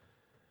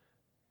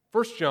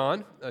First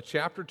John,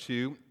 chapter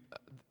 2.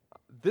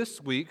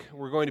 This week,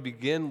 we're going to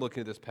begin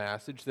looking at this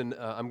passage. Then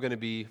I'm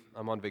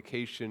on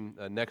vacation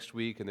next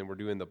week, and then we're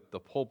doing the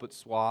pulpit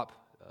swap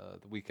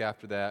the week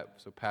after that.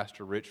 So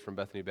Pastor Rich from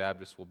Bethany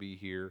Baptist will be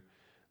here,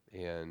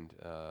 and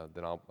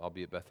then I'll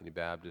be at Bethany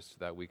Baptist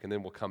that week. And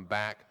then we'll come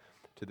back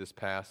to this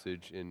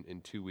passage in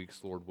 2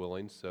 weeks, Lord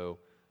willing. So,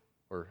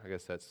 or I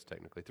guess that's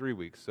technically 3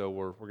 weeks. So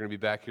we're going to be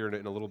back here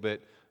in a little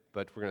bit.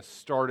 But we're going to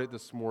start it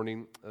this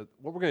morning.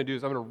 What we're going to do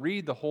is I'm going to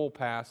read the whole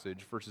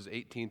passage, verses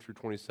 18 through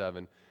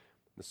 27.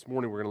 This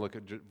morning we're going to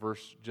look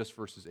at just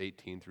verses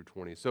 18 through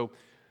 20. So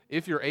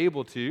if you're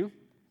able to,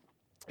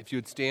 if you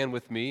would stand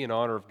with me in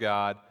honor of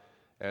God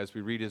as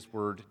we read His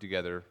Word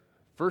together.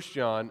 1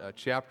 John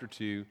chapter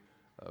 2,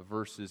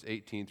 verses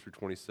 18 through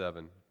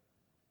 27.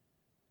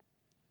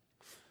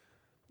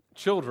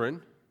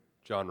 Children,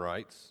 John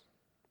writes,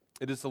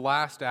 it is the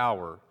last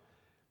hour.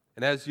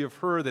 And as you have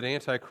heard that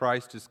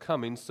Antichrist is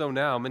coming, so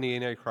now many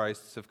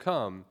Antichrists have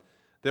come.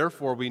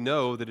 Therefore we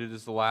know that it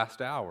is the last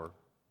hour.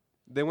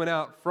 They went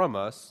out from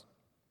us,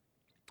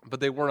 but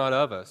they were not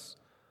of us.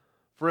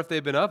 For if they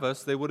had been of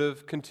us, they would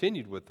have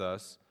continued with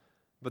us.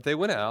 But they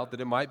went out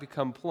that it might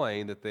become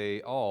plain that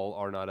they all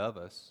are not of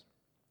us.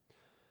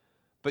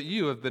 But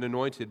you have been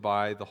anointed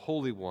by the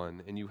Holy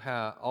One, and you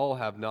all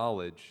have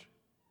knowledge.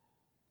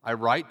 I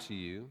write to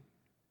you,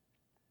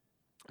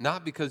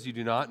 not because you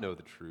do not know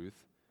the truth,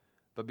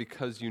 but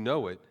because you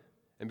know it,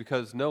 and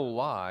because no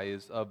lie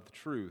is of the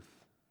truth.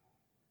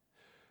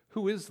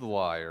 Who is the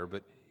liar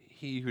but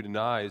he who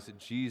denies that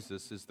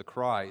Jesus is the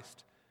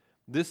Christ?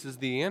 This is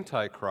the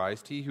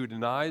Antichrist, he who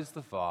denies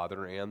the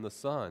Father and the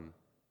Son.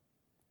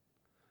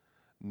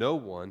 No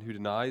one who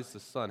denies the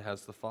Son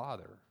has the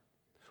Father.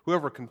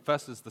 Whoever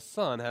confesses the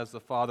Son has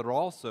the Father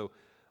also.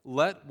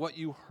 Let what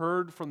you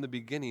heard from the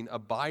beginning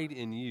abide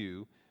in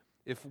you.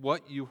 If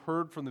what you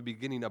heard from the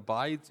beginning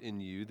abides in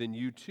you, then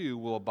you too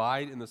will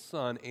abide in the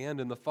Son and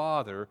in the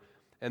Father.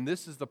 And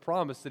this is the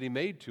promise that He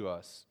made to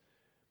us,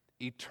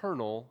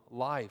 eternal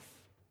life.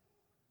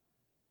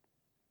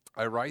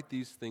 I write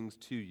these things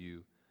to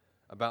you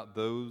about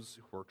those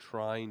who are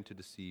trying to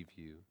deceive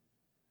you.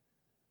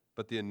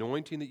 But the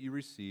anointing that you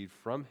received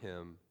from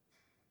Him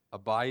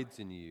abides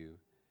in you,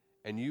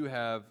 and you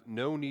have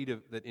no need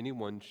that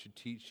anyone should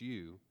teach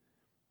you.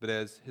 But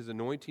as His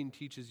anointing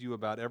teaches you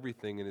about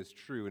everything and is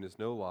true and is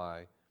no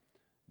lie,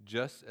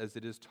 just as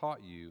it is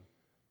taught you,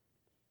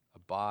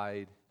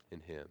 abide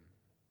in Him.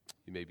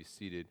 You may be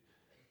seated.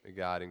 May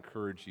God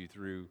encourage you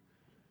through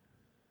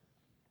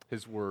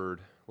His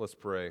Word. Let's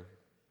pray.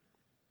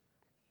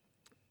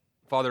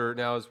 Father,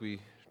 now as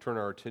we turn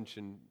our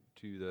attention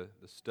to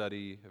the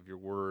study of Your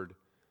Word,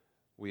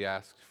 we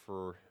ask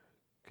for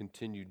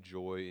continued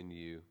joy in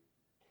You.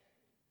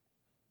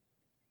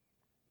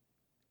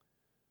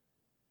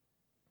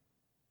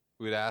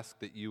 We would ask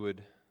that You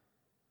would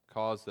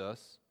cause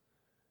us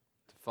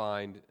to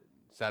find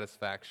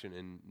satisfaction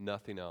in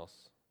nothing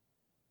else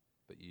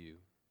but You.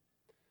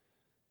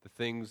 The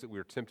things that we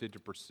are tempted to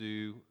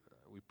pursue,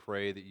 we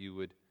pray that You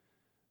would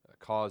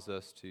cause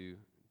us to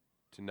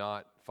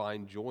not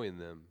find joy in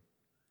them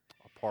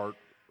apart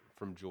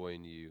from joy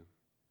in You.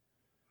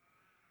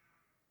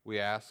 We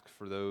ask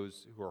for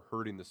those who are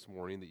hurting this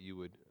morning that You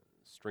would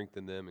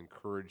strengthen them,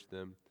 encourage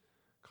them,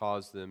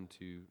 cause them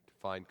to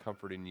find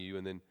comfort in You,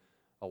 and then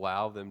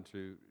allow them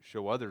to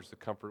show others the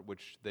comfort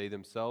which they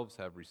themselves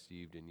have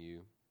received in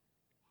You.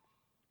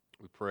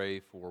 We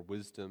pray for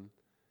wisdom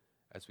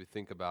as we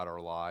think about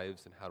our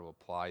lives and how to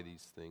apply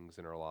these things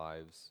in our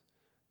lives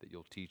that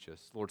You'll teach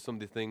us. Lord, some of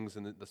the things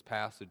in this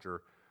passage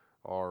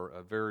are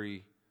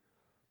very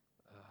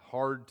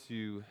hard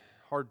to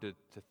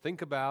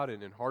think about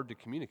and hard to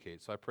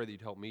communicate. So I pray that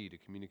You'd help me to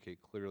communicate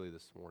clearly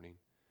this morning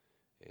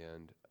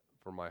and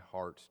for my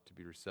heart to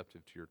be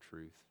receptive to Your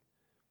truth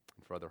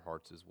and for other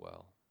hearts as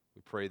well.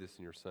 We pray this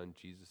in Your Son,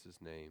 Jesus'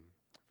 name,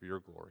 for Your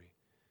glory.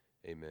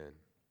 Amen.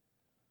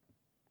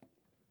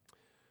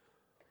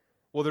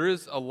 Well, there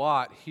is a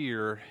lot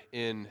here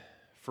in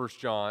 1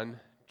 John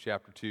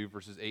chapter 2,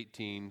 verses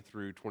 18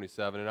 through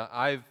 27. And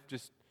I've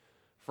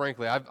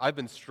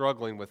been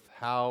struggling with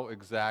how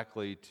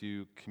exactly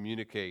to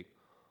communicate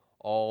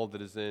all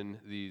that is in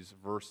these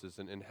verses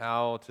and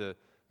how to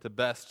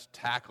best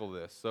tackle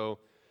this. So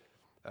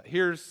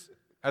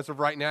as of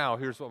right now,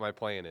 here's what my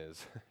plan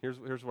is. Here's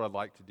what I'd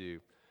like to do.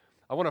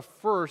 I want to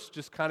first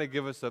just kind of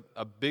give us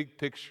a big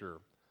picture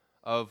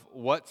of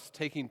what's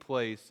taking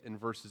place in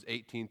verses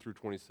 18 through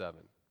 27.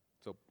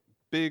 So,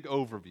 big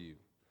overview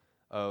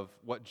of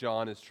what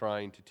John is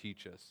trying to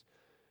teach us.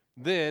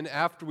 Then,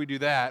 after we do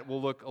that,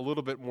 we'll look a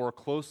little bit more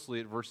closely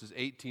at verses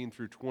 18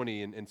 through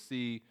 20 and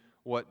see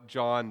what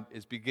John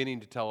is beginning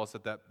to tell us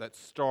at that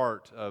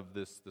start of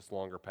this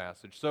longer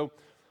passage. So,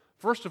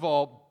 first of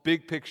all,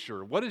 big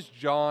picture. What is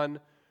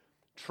John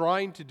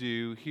trying to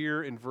do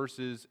here in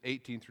verses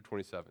 18 through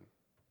 27?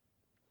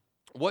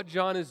 What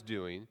John is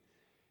doing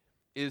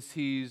is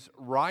he's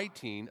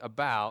writing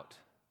about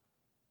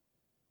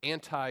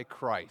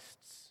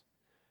antichrists.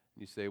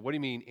 You say, what do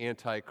you mean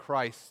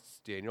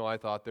antichrists, Daniel? I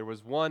thought there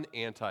was one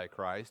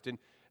antichrist. And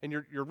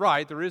you're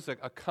right, there is a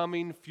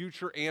coming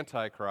future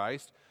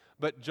antichrist.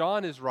 But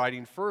John is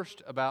writing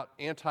first about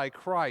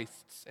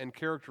antichrists and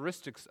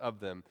characteristics of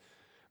them.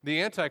 The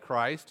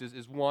antichrist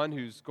is one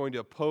who's going to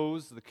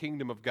oppose the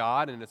kingdom of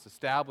God and its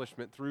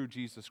establishment through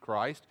Jesus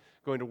Christ,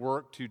 going to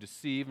work to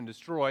deceive and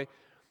destroy.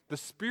 The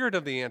spirit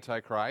of the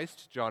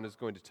antichrist, John is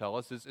going to tell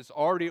us, is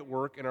already at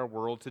work in our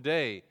world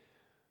today.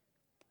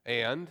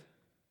 And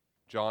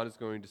John is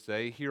going to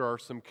say, here are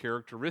some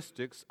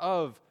characteristics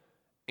of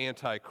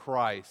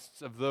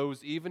antichrists, of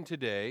those even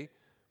today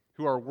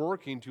who are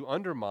working to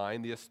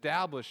undermine the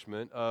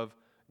establishment of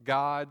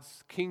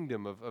God's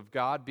kingdom, of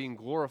God being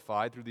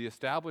glorified through the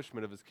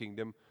establishment of his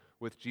kingdom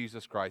with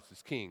Jesus Christ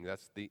as king.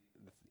 That's the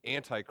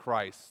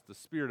antichrist, the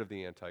spirit of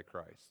the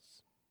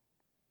antichrists.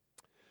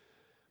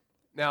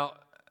 Now,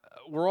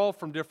 we're all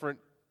from different,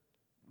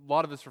 a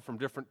lot of us are from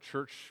different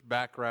church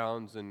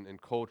backgrounds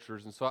and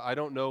cultures, and so I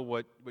don't know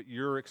what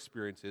your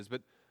experience is,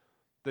 but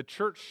the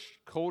church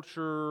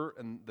culture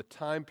and the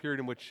time period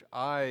in which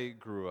I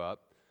grew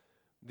up,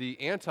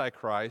 the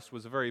Antichrist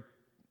was a very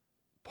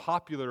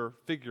popular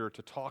figure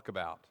to talk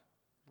about.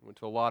 I went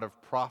to a lot of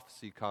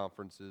prophecy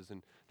conferences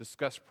and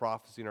discussed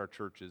prophecy in our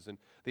churches, and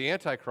the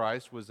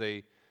Antichrist was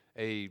a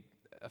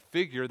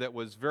figure that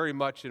was very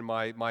much in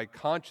my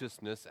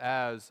consciousness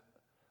as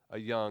a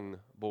young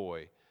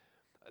boy.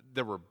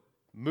 There were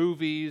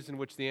movies in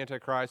which the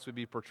Antichrist would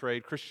be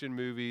portrayed, Christian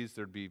movies.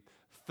 There'd be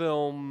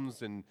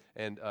films and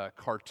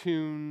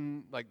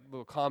cartoon, like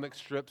little comic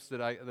strips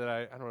that I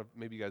don't know if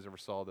maybe you guys ever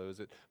saw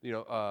those.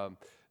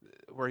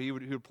 Where he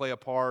would play a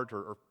part,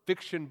 or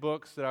fiction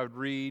books that I would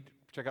read,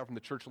 check out from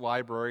the church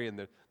library,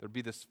 and there'd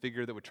be this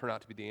figure that would turn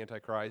out to be the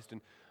Antichrist. And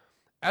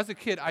as a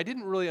kid, I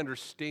didn't really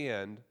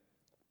understand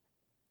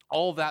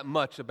all that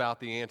much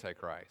about the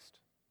Antichrist.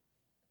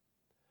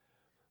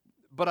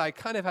 But I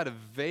kind of had a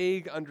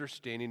vague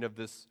understanding of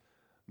this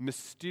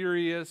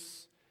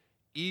mysterious,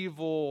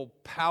 evil,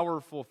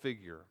 powerful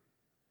figure.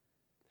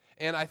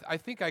 And I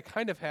think I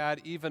kind of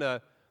had even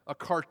a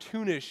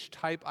cartoonish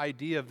type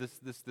idea of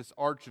this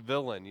arch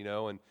villain,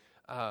 and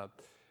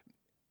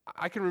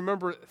I can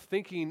remember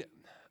thinking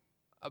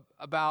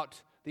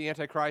about the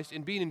Antichrist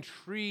and being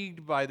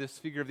intrigued by this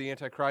figure of the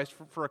Antichrist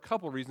for a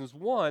couple of reasons.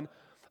 One,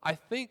 I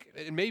think,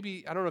 and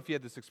maybe, I don't know if you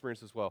had this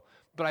experience as well,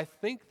 but I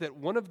think that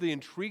one of the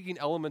intriguing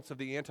elements of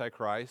the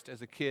Antichrist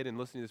as a kid and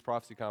listening to these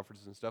prophecy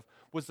conferences and stuff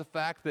was the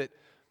fact that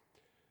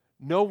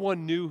no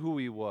one knew who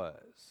he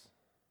was.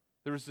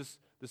 There was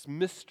this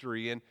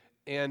mystery,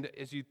 and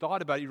as you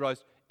thought about it, you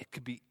realized it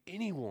could be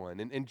anyone.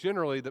 And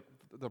generally,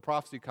 the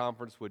prophecy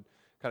conference would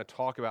kind of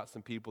talk about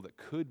some people that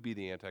could be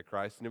the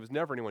Antichrist, and it was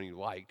never anyone you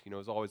liked. It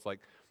was always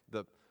like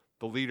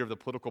the leader of the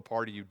political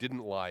party you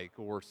didn't like,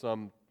 or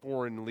some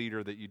foreign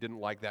leader that you didn't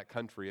like that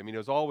country. I mean, it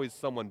was always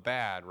someone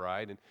bad,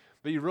 right?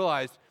 But you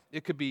realized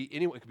it could be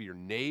anyone. It could be your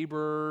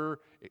neighbor.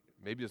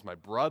 Maybe it was my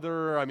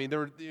brother. I mean,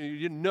 you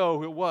didn't know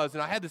who it was.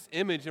 And I had this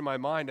image in my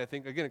mind, I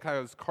think, again, kind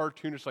of this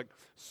cartoonish, like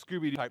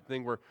Scooby-Doo type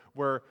thing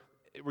where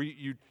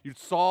you'd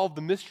solve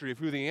the mystery of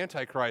who the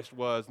Antichrist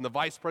was, and the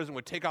vice president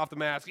would take off the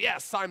mask.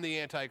 Yes, I'm the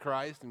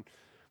Antichrist. And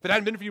if it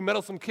hadn't been for you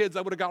meddlesome kids,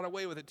 I would have gotten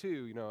away with it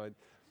too.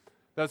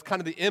 That was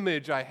kind of the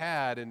image I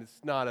had, and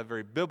it's not a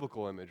very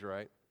biblical image,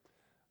 right?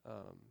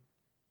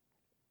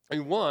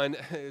 One,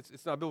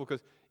 it's not biblical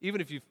because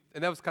even if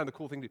and that was kind of the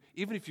cool thing to do,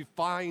 even if you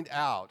find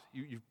out,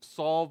 you've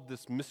solved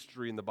this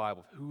mystery in the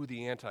Bible of who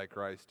the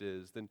Antichrist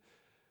is, then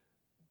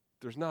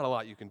there's not a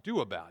lot you can do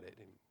about it.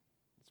 And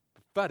it's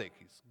prophetic.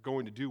 He's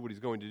going to do what he's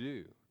going to do.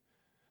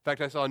 In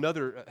fact, I saw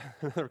another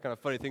kind of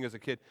funny thing as a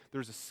kid.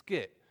 There's a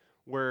skit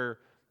where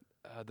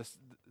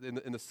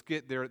in the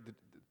skit there,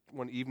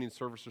 one evening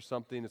service or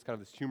something, it's kind of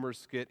this humorous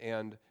skit,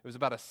 and it was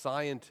about a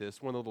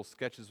scientist. One of the little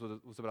sketches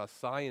was about a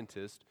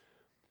scientist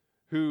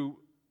who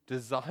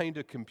designed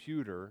a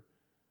computer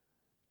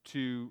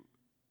to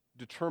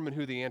determine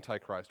who the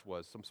Antichrist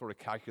was. Some sort of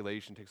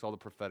calculation, takes all the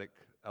prophetic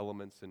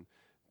elements and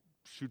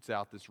shoots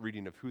out this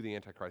reading of who the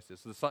Antichrist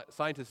is. So the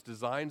scientist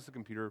designs the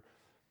computer,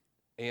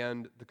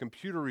 and the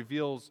computer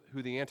reveals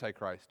who the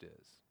Antichrist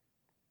is.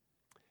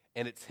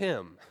 And it's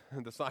him.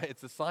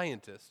 It's the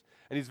scientist.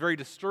 And he's very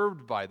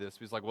disturbed by this.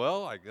 He's like,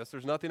 well, I guess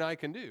there's nothing I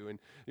can do. And,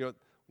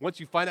 once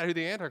you find out who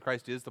the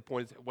Antichrist is, the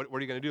point is, what are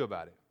you going to do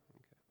about it?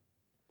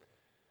 Okay.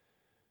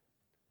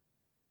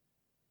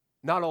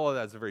 Not all of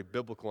that is a very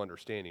biblical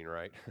understanding,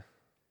 right?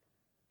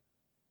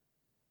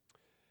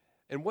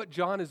 And what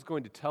John is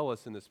going to tell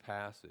us in this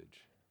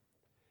passage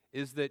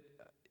is that,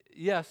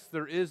 yes,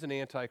 there is an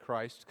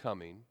Antichrist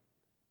coming.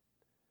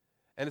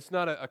 And it's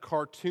not a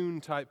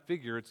cartoon-type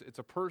figure. It's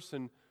a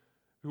person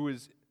who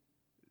is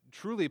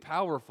truly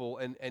powerful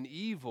and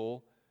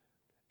evil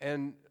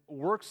and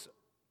works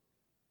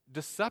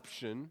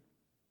deception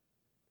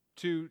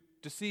to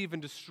deceive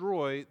and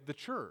destroy the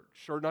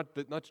church, or not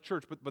the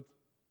church, but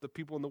the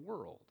people in the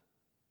world.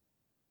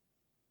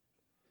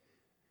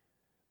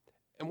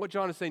 And what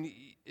John is saying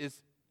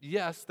is,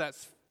 yes,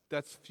 that's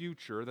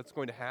future, that's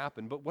going to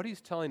happen, but what he's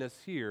telling us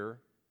here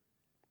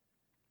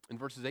in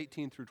verses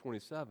 18 through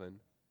 27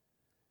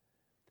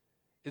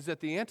 is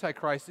that the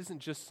Antichrist isn't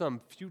just some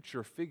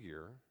future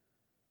figure.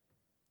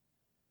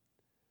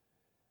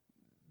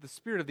 The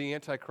spirit of the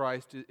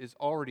Antichrist is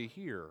already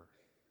here.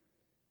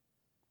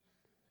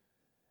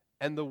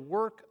 And the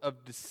work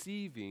of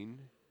deceiving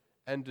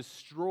and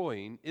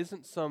destroying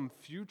isn't some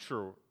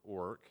future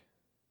work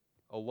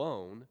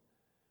alone.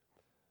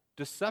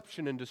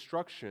 Deception and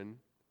destruction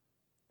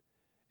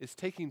is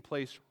taking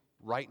place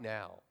right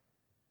now.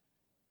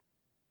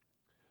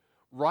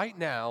 Right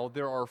now,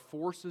 there are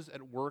forces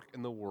at work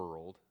in the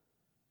world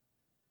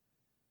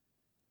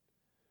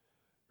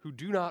who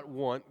do not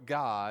want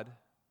God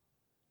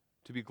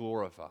to be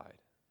glorified.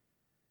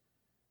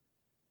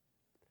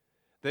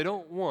 They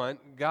don't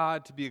want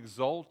God to be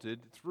exalted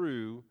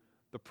through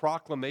the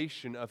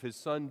proclamation of His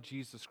Son,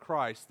 Jesus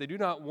Christ. They do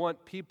not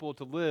want people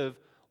to live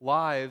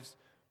lives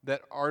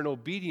that are in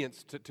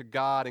obedience to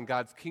God and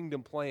God's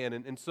kingdom plan.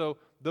 And so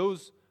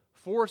those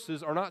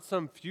forces are not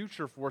some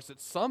future force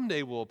that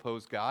someday will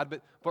oppose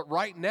God, but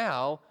right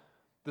now,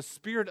 the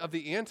spirit of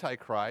the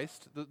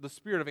Antichrist, the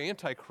spirit of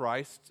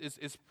Antichrist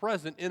is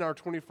present in our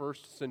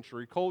 21st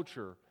century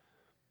culture.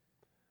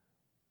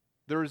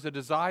 There is a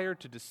desire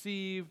to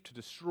deceive, to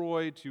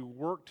destroy, to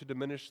work to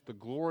diminish the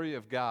glory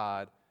of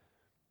God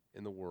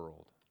in the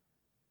world.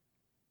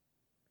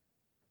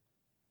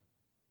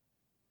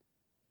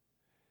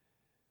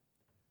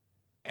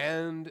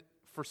 And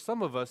for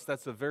some of us,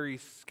 that's a very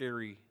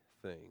scary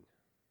thing.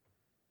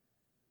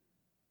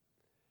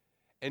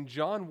 And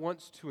John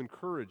wants to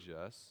encourage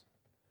us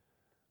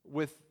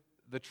with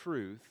the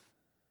truth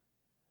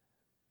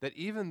that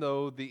even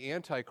though the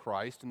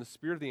Antichrist and the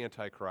spirit of the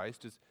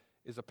Antichrist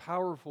is a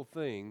powerful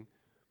thing,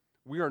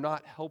 we are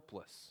not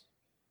helpless.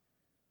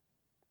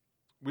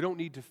 We don't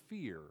need to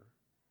fear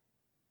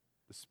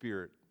the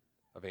spirit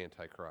of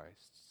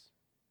Antichrists.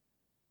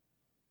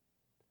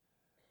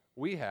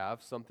 We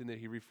have something that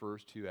he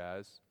refers to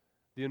as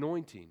the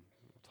anointing.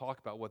 We'll talk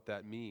about what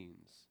that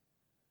means.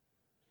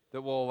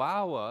 That will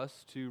allow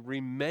us to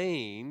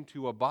remain,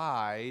 to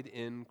abide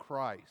in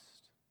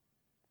Christ.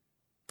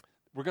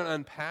 We're going to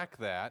unpack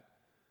that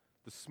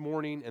this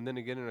morning and then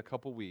again in a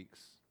couple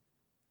weeks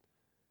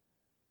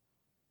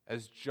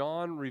as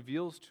John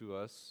reveals to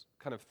us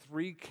kind of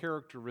three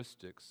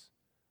characteristics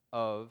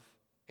of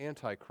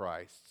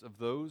antichrists, of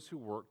those who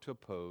work to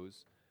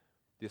oppose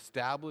the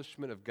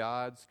establishment of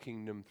God's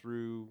kingdom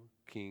through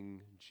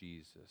King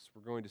Jesus.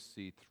 We're going to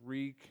see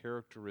three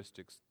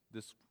characteristics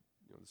this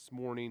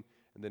morning,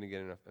 and then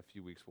again in a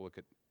few weeks we'll look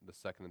at the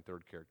second and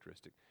third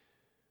characteristic.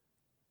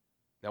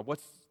 Now,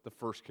 what's the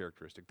first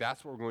characteristic?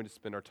 That's what we're going to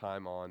spend our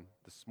time on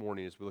this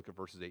morning as we look at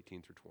verses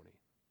 18 through 20.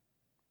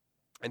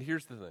 And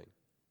here's the thing.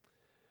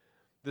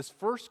 This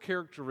first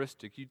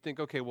characteristic, you'd think,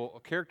 okay, well, a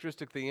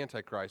characteristic of the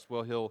Antichrist,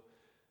 well,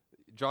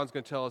 John's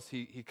going to tell us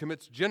he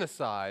commits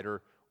genocide,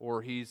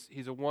 or he's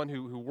a one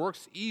who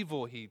works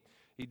evil. He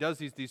does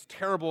these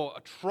terrible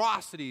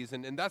atrocities,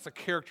 and that's a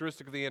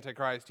characteristic of the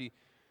Antichrist. He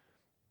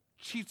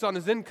cheats on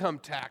his income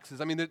taxes.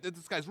 I mean,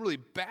 this guy's really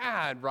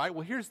bad, right?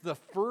 Well, here's the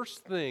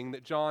first thing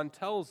that John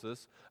tells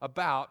us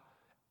about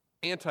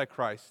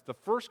Antichrist. The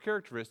first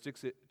characteristic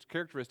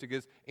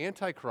is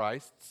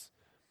Antichrists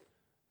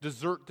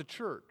desert the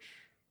church.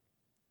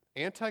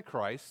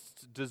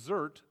 Antichrists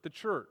desert the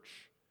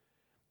church.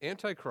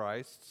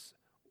 Antichrists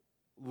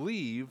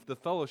leave the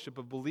fellowship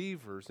of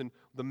believers. And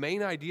the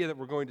main idea that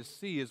we're going to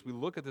see as we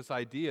look at this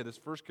idea, this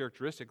first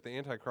characteristic, the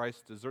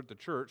Antichrists desert the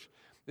church,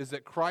 is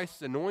that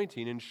Christ's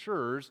anointing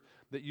ensures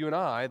that you and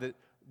I, that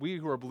we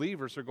who are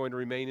believers are going to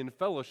remain in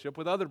fellowship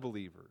with other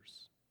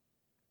believers.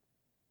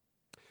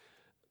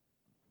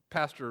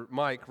 Pastor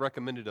Mike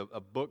recommended a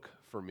book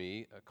for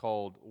me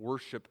called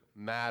Worship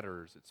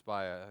Matters. It's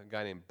by a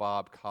guy named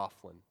Bob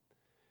Kauflin.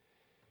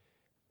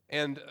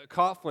 And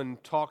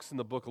Kauflin talks in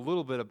the book a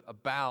little bit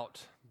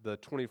about the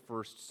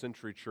 21st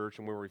century church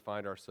and where we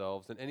find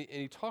ourselves. And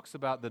he talks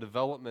about the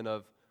development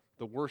of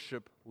the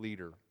worship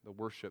leader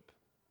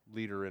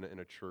in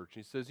a church.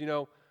 He says,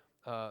 the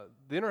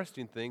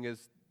interesting thing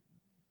is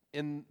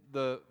in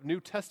the New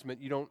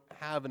Testament, you don't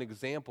have an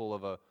example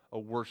of a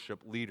worship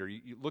leader.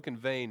 You look in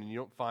vain and you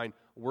don't find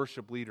a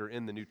worship leader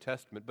in the New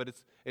Testament, but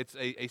it's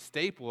a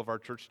staple of our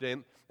church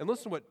today. And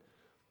listen to what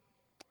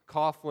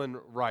Kauflin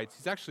writes.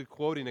 He's actually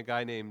quoting a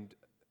guy named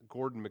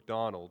Gordon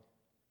MacDonald.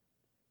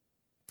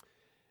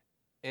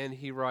 And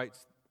he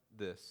writes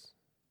this: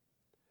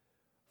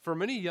 for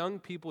many young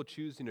people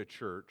choosing a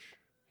church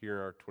here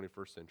in our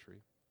 21st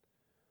century,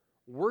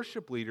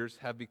 worship leaders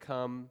have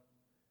become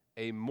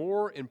a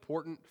more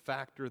important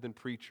factor than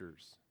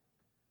preachers.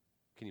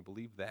 Can you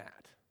believe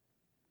that?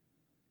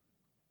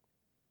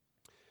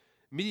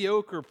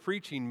 Mediocre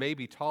preaching may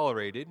be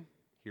tolerated,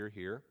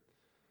 here,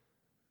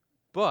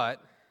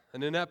 but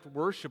an inept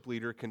worship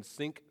leader can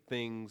sink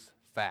things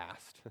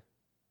fast.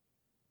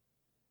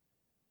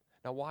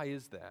 Now, why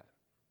is that?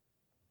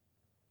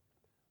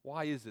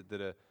 Why is it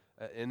that an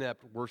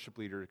inept worship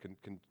leader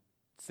can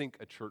sink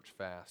a church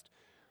fast?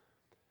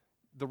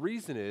 The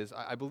reason is,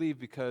 I believe,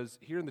 because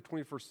here in the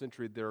 21st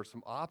century, there are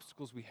some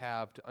obstacles we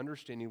have to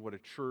understanding what a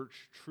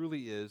church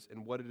truly is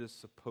and what it is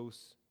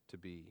supposed to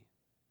be.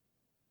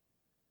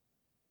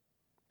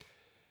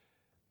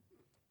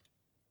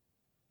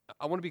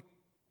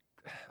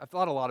 I've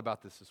thought a lot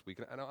about this week,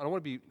 and I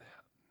want to be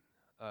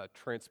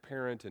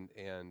transparent and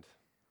kind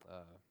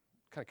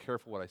of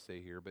careful what I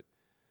say here, but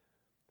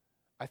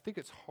I think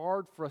it's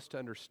hard for us to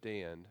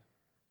understand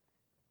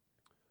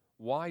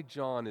why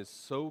John is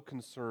so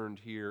concerned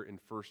here in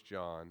 1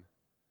 John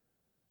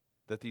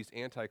that these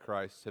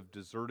antichrists have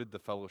deserted the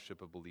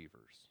fellowship of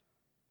believers.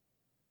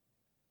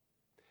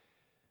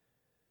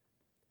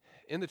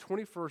 In the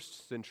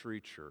 21st century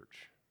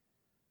church,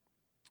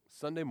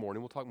 Sunday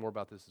morning, we'll talk more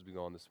about this as we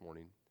go on this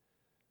morning,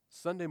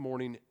 Sunday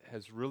morning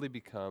has really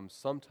become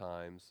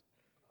sometimes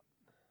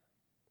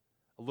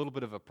a little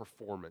bit of a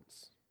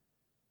performance,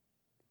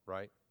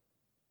 right?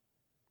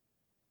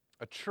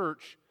 A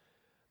church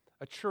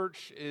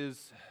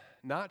is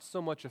not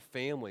so much a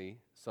family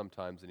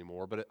sometimes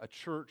anymore, but a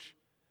church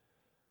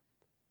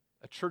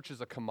is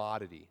a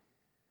commodity.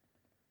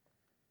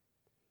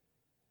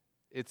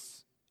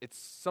 It's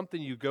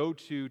something you go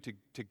to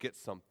get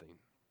something.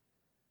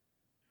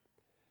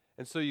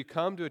 And so you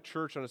come to a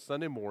church on a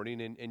Sunday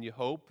morning and you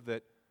hope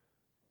that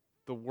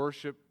the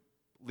worship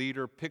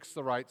leader picks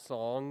the right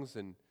songs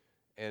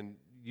and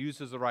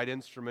uses the right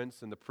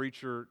instruments, and the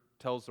preacher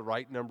tells the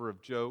right number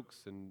of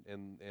jokes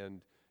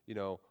and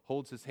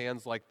holds his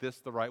hands like this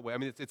the right way. I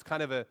mean, it's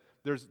kind of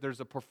there's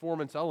a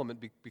performance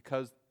element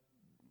because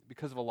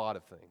of a lot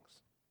of things.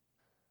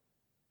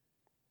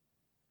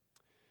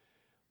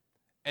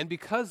 And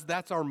because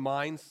that's our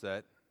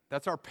mindset,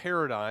 that's our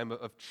paradigm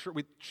of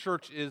church.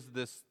 Church is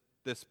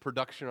this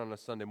production on a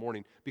Sunday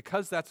morning.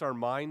 Because that's our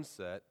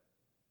mindset,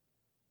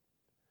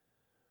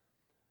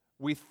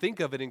 we think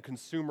of it in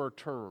consumer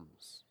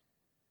terms.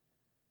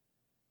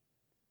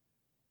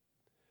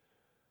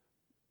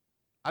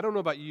 I don't know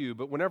about you,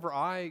 but whenever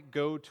I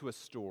go to a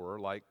store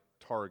like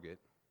Target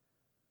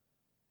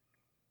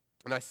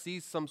and I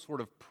see some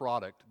sort of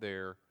product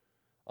there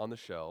on the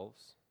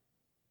shelves,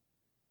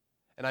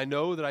 and I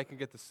know that I can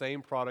get the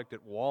same product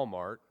at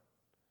Walmart,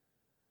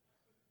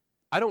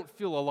 I don't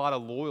feel a lot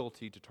of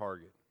loyalty to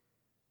Target.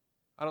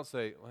 I don't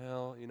say,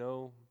 well,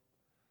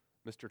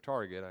 Mr.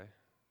 Target,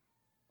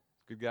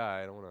 good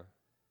guy. I don't want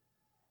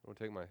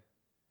to take my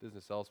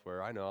business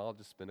elsewhere. I know I'll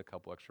just spend a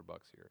couple extra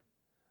bucks here.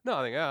 No,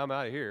 I think I'm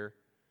out of here.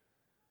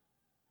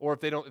 Or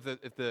if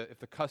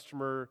the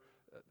customer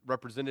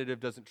representative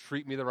doesn't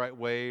treat me the right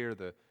way, or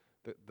the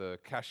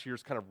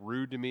cashier's kind of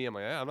rude to me, I'm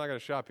like, I'm not going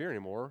to shop here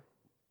anymore.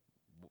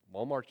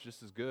 Walmart's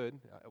just as good.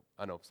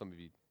 I know some of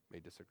you may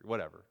disagree.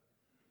 Whatever.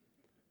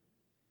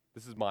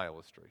 This is my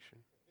illustration.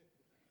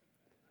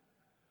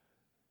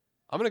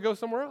 I'm going to go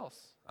somewhere else.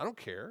 I don't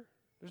care.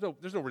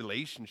 There's no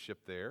relationship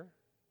there.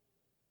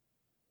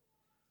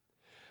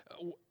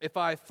 If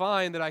I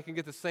find that I can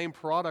get the same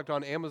product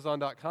on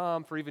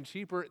Amazon.com for even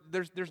cheaper,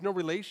 there's no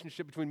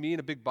relationship between me and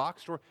a big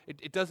box store.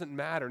 It doesn't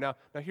matter. Now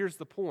here's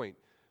the point.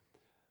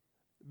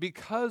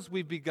 Because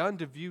we've begun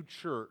to view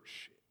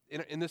church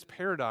in this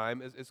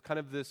paradigm as kind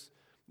of this,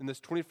 in this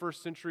 21st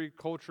century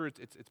culture,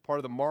 it's part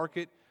of the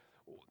market.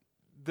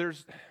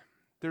 There's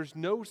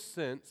no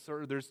sense,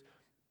 or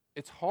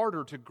it's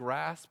harder to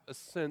grasp a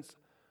sense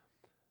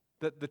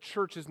that the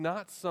church is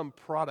not some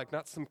product,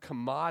 not some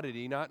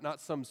commodity,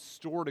 not some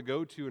store to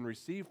go to and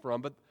receive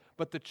from,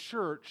 but the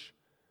church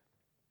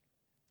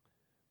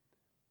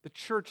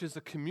is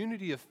a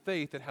community of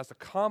faith that has a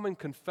common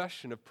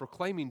confession of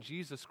proclaiming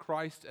Jesus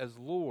Christ as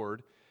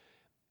Lord.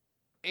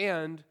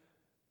 And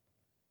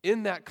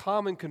in that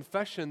common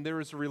confession,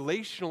 there is a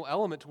relational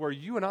element to where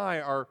you and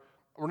I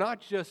we're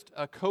not just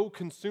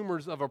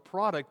co-consumers of a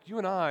product. You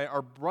and I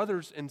are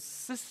brothers and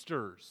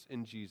sisters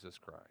in Jesus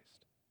Christ.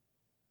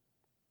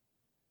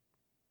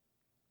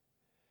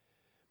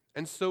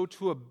 And so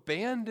to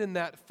abandon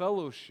that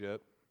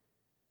fellowship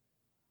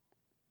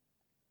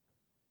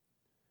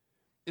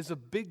is a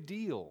big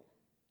deal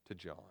to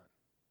John.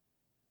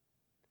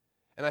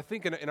 And I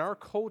think in our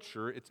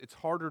culture, it's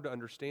harder to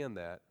understand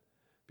that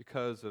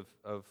because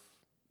of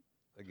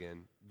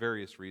again,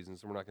 various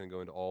reasons. And we're not going to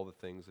go into all the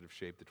things that have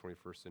shaped the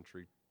 21st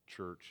century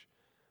church.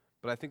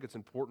 But I think it's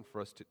important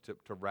for us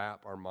to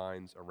wrap our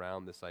minds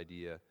around this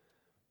idea.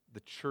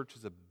 The church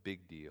is a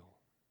big deal.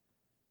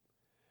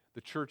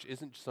 The church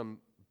isn't some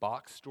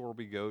box store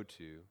we go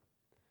to.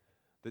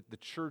 The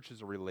church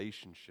is a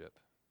relationship.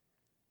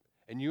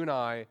 And you and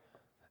I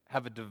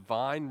have a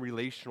divine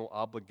relational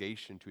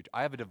obligation to each.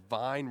 I have a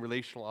divine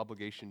relational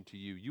obligation to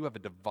you. You have a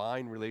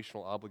divine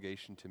relational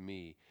obligation to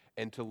me.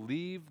 And to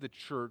leave the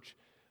church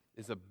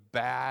is a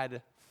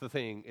bad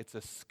thing. It's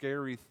a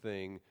scary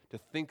thing to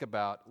think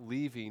about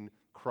leaving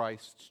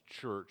Christ's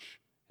church,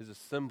 his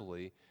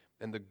assembly.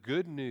 And the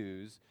good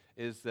news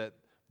is that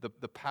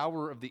the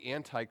power of the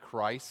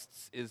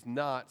antichrists is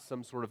not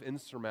some sort of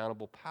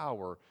insurmountable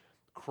power.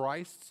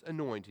 Christ's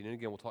anointing, and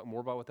again, we'll talk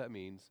more about what that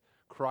means.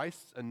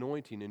 Christ's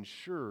anointing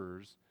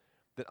ensures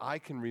that I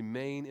can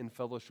remain in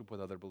fellowship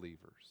with other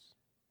believers.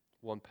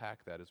 we'll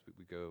unpack that as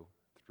we go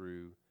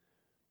through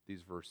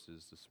these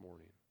verses this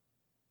morning.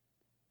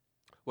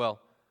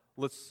 Well,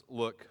 let's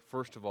look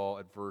first of all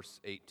at verse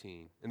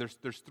 18. And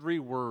there's three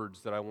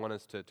words that I want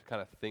us to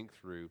kind of think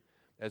through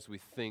as we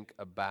think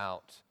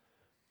about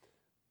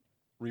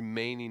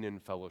remaining in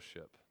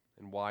fellowship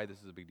and why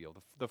this is a big deal.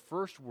 The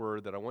first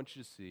word that I want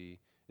you to see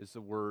is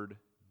the word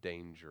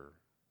danger.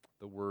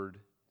 The word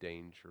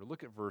danger.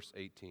 Look at verse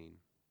 18.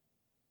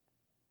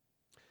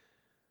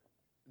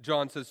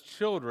 John says,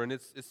 "Children,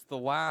 it's the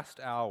last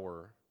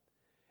hour.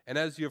 And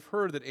as you have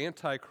heard that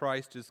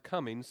Antichrist is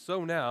coming,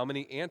 so now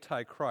many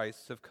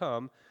Antichrists have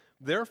come.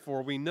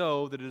 Therefore, we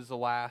know that it is the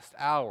last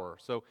hour."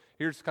 So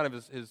here's kind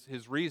of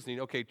his reasoning.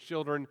 Okay,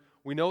 children,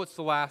 we know it's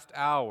the last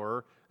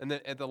hour, and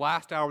that at the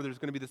last hour there's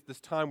going to be this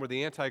time where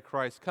the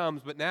Antichrist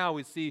comes, but now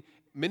we see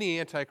many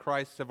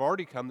Antichrists have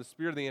already come. The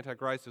spirit of the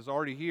Antichrist is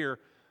already here.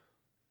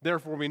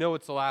 Therefore, we know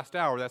it's the last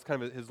hour. That's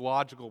kind of his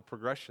logical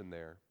progression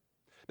there.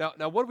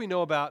 Now what do we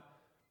know about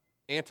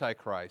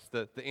Antichrist,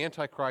 the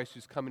Antichrist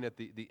who's coming at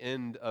the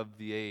end of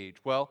the age?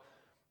 Well,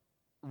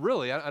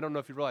 really, I don't know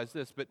if you realize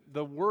this, but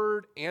the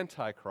word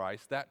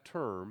Antichrist, that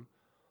term,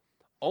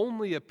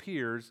 only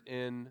appears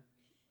in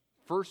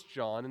 1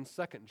 John and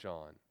 2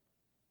 John.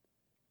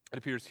 It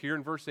appears here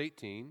in verse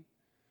 18.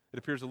 It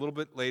appears a little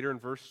bit later in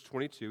verse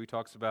 22. He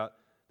talks about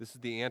this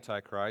is the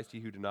Antichrist, he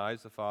who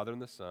denies the Father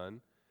and the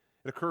Son.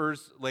 It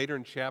occurs later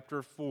in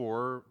chapter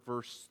 4,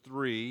 verse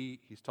 3.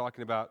 He's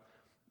talking about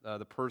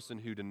the person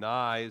who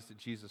denies that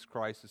Jesus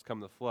Christ has come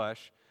in the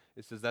flesh.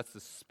 It says that's the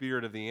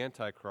spirit of the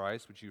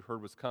Antichrist, which you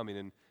heard was coming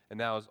and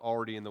now is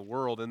already in the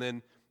world. And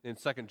then in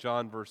 2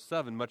 John verse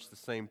 7, much the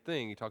same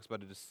thing. He talks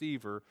about a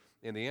deceiver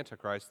and the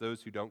Antichrist,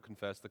 those who don't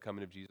confess the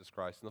coming of Jesus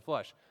Christ in the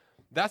flesh.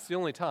 That's the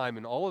only time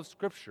in all of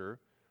Scripture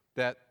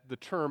that the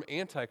term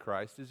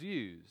Antichrist is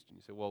used. And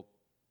you say, well,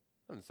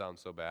 that doesn't sound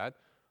so bad.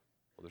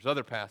 Well, there's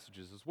other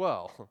passages as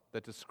well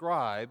that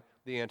describe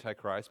the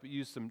Antichrist, but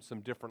use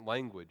some different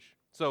language.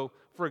 So,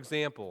 for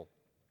example,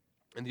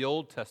 in the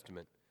Old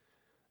Testament,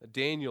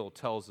 Daniel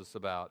tells us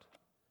about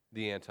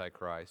the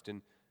Antichrist.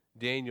 In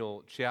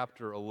Daniel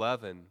chapter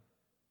 11,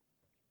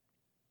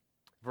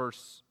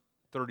 verse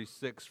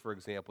 36, for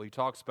example, he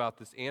talks about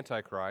this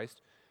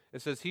Antichrist.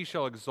 It says, "He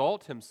shall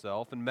exalt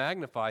himself and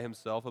magnify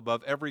himself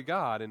above every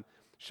god, and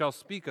shall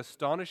speak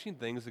astonishing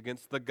things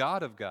against the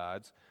God of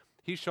gods.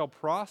 He shall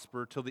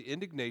prosper till the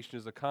indignation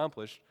is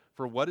accomplished,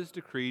 for what is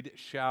decreed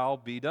shall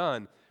be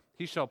done.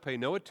 He shall pay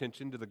no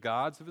attention to the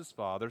gods of his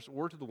fathers,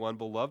 or to the one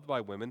beloved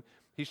by women.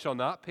 He shall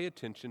not pay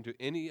attention to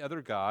any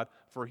other god,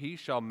 for he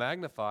shall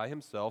magnify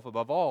himself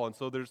above all." And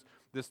so there's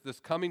this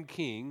coming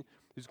king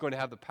who's going to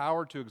have the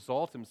power to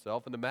exalt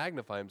himself and to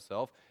magnify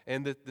himself,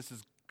 and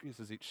he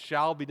says it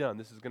shall be done.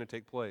 This is going to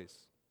take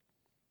place.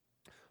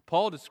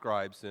 Paul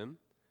describes him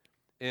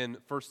in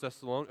 2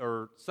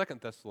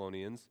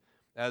 Thessalonians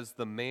as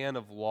the man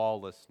of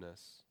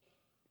lawlessness.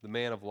 The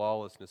man of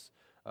lawlessness.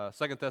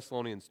 2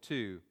 Thessalonians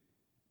 2,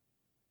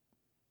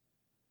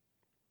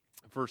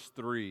 verse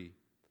 3.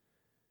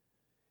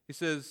 He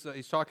says,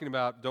 he's talking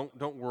about,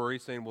 don't worry,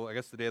 saying, well, I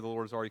guess the day of the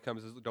Lord has already come.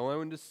 He says, "Don't let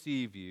anyone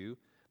deceive you.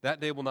 That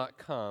day will not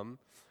come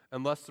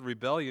unless the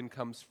rebellion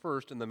comes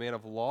first and the man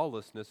of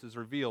lawlessness is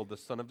revealed, the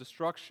son of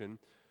destruction,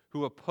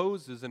 who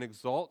opposes and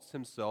exalts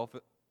himself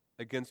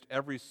against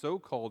every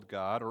so-called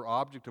God or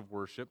object of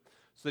worship,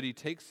 so that he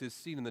takes his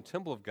seat in the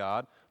temple of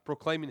God,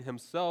 proclaiming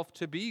himself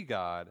to be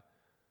God."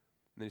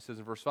 And then he says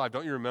in verse 5,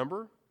 "Don't you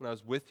remember when I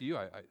was with you,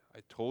 I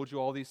told you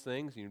all these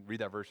things?" And you read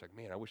that verse like,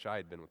 man, I wish I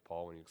had been with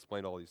Paul when he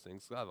explained all these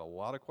things. I have a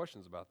lot of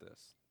questions about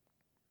this.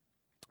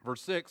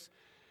 Verse 6,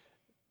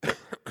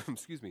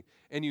 excuse me,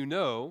 "And you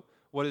know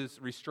what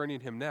is restraining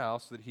him now,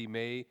 so that he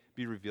may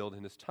be revealed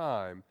in his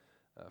time.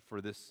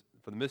 For the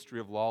mystery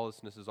of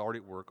lawlessness is already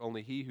at work.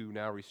 Only he who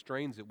now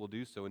restrains it will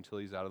do so until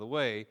he's out of the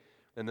way.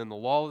 And then the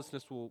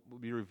lawlessness will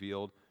be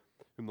revealed,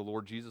 whom the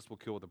Lord Jesus will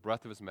kill with the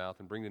breath of his mouth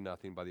and bring to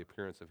nothing by the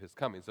appearance of his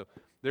coming." So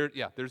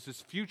there's this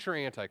future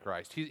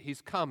Antichrist.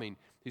 He's coming.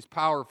 He's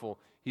powerful.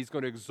 He's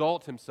going to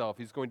exalt himself.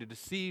 He's going to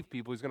deceive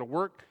people. He's going to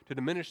work to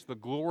diminish the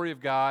glory of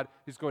God.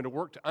 He's going to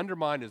work to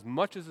undermine as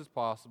much as is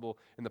possible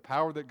in the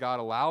power that God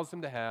allows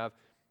him to have,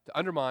 to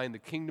undermine the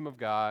kingdom of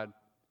God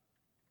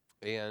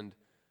and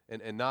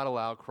not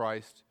allow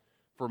Christ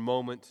for a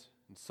moment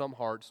in some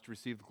hearts to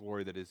receive the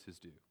glory that is his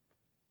due.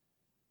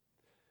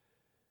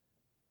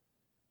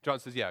 John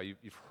says, yeah,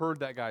 you've heard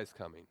that guy's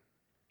coming.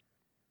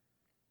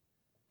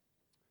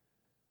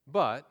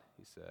 But,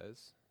 he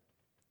says,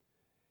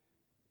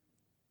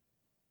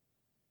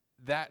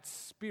 that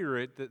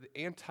spirit, the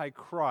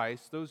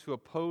Antichrist, those who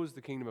oppose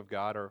the kingdom of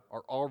God are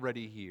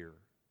already here.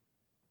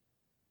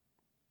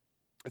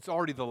 It's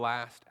already the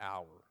last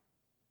hour.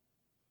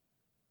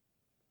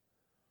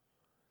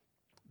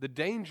 The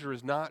danger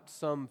is not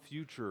some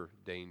future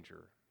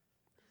danger.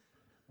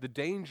 The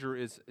danger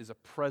is a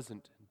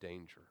present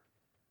danger.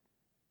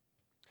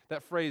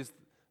 That phrase,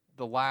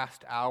 the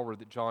last hour,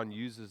 that John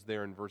uses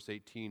there in verse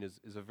 18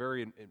 is a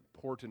very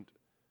important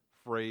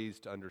phrase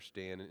to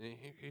understand. And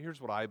here's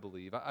what I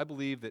believe. I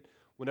believe that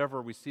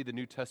whenever we see the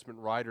New Testament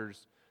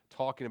writers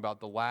talking about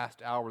the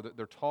last hour, that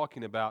they're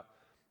talking about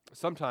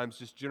sometimes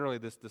just generally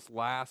this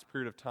last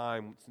period of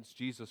time since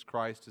Jesus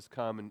Christ has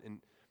come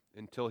and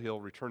until he'll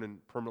return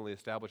and permanently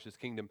establish his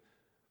kingdom.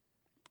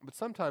 But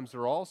sometimes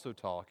they're also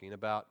talking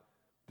about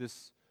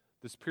this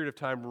period of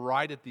time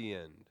right at the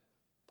end.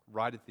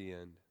 Right at the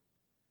end.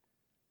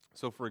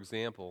 So, for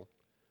example,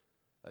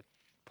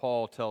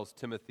 Paul tells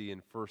Timothy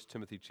in 1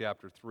 Timothy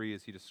chapter 3,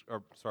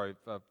 1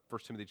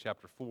 Timothy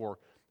chapter 4,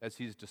 as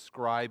he's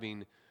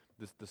describing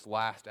this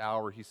last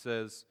hour, he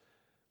says,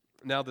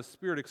 "Now the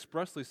Spirit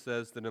expressly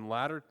says that in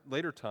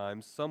later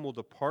times some will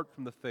depart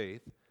from the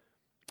faith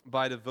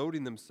by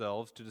devoting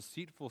themselves to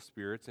deceitful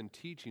spirits and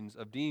teachings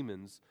of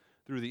demons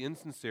through the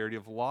insincerity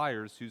of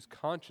liars whose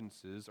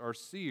consciences are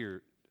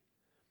seared."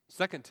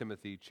 2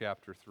 Timothy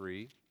chapter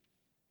 3,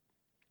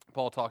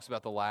 Paul talks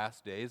about the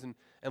last days, and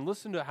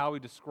listen to how he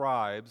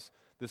describes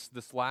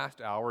this last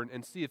hour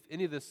and see if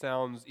any of this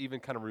sounds even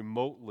kind of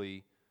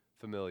remotely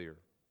familiar.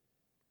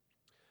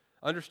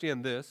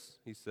 "Understand this,"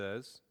 he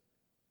says,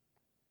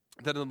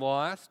 "that in the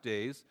last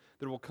days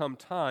there will come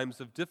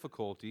times of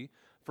difficulty,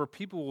 for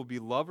people will be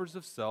lovers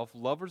of self,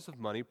 lovers of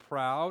money,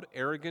 proud,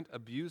 arrogant,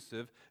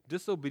 abusive,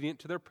 disobedient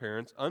to their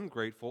parents,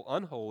 ungrateful,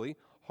 unholy,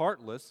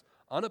 heartless,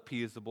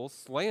 unappeasable,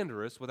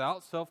 slanderous,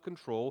 without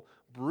self-control,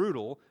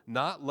 brutal,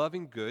 not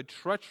loving good,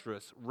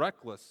 treacherous,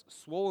 reckless,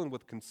 swollen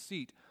with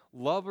conceit,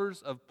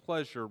 lovers of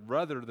pleasure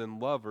rather than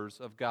lovers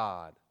of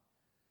God."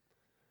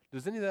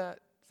 Does any of that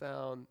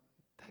sound,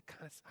 that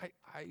kind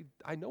of,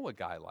 I know a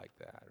guy like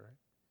that, right?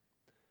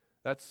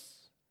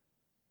 That's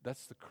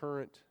the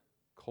current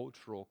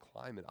cultural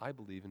climate, I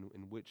believe,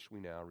 in which we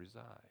now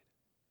reside.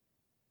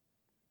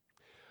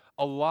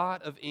 A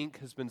lot of ink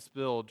has been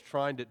spilled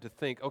trying to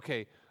think,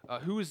 okay,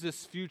 who is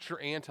this future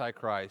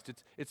Antichrist?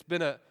 It's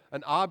been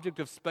an object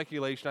of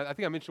speculation. I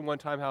think I mentioned one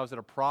time how I was at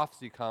a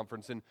prophecy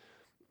conference, and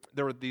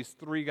there were these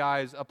three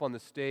guys up on the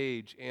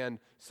stage, and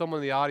someone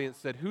in the audience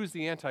said, "Who's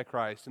the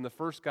Antichrist?" And the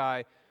first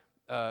guy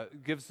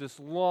gives this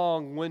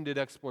long-winded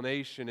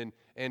explanation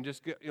and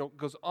just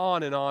goes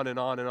on and on and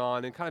on and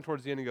on, and kind of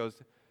towards the end he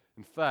goes,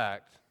 "In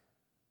fact,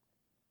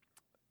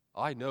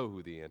 I know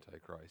who the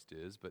Antichrist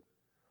is, but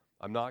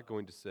I'm not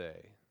going to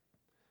say."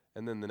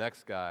 And then the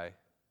next guy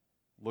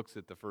looks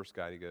at the first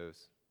guy and he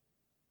goes,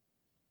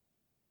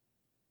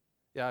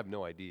 "Yeah, I have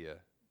no idea,"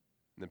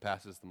 and then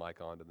passes the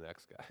mic on to the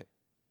next guy.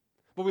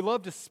 But we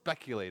love to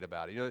speculate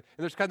about it, and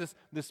there's kind of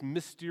this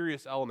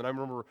mysterious element. I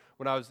remember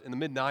when I was in the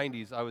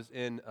mid-'90s, I was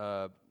in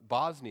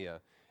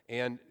Bosnia,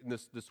 and in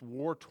this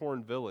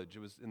war-torn village.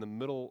 It was in the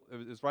middle,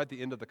 it was right at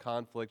the end of the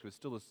conflict. It was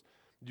still this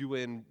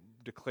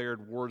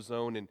UN-declared war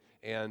zone,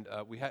 and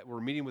we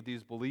were meeting with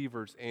these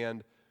believers,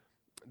 and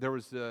there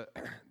was,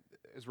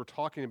 as we're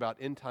talking about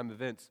end-time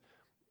events,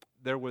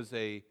 there was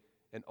an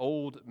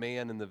old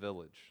man in the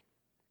village.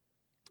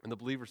 And the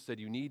believers said,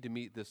 "You need to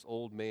meet this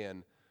old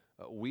man.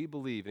 We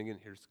believe," and again,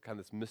 here's kind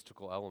of this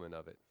mystical element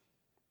of it.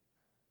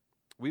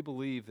 "We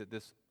believe that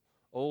this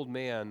old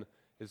man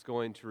is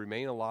going to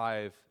remain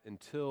alive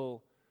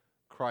until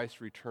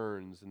Christ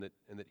returns, and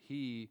that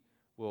he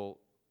will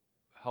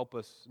help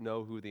us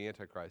know who the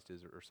Antichrist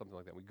is," or something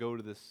like that. We go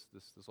to this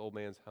old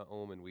man's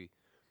home, and we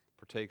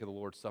partake of the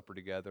Lord's Supper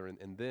together,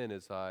 and then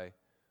as I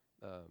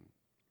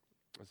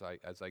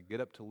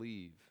get up to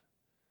leave,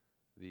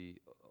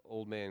 the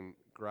old man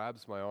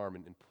grabs my arm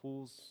and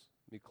pulls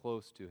me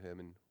close to him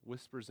and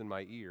whispers in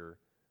my ear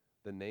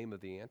the name of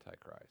the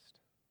Antichrist.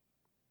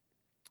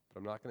 But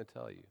I'm not going to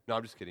tell you. No,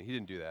 I'm just kidding. He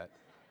didn't do that.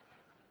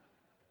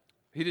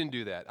 He didn't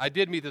do that. I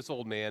did meet this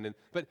old man,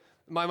 but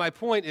my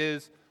point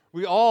is,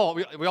 we all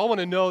want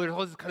to know. There's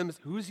all this kind of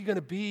who's he going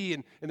to be,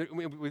 and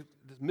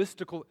this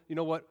mystical. You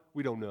know what?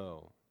 We don't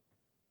know.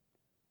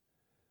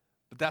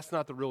 But that's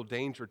not the real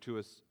danger to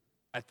us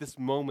at this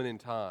moment in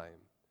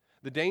time.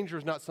 The danger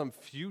is not some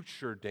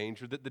future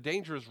danger. The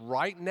danger is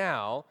right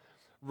now.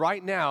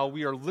 Right now,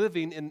 we are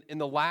living in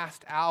the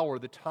last hour,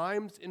 the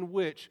times in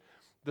which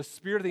the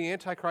spirit of the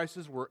Antichrist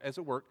is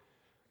at work,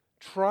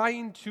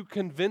 trying to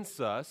convince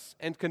us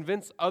and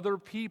convince other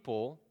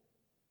people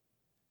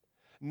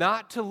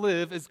not to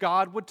live as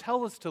God would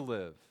tell us to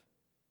live.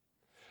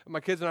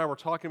 My kids and I were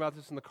talking about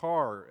this in the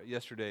car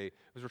yesterday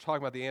as we were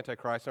talking about the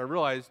Antichrist, and I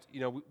realized,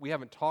 we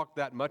haven't talked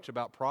that much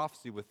about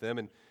prophecy with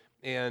them,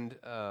 and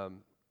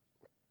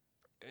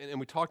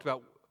we talked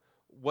about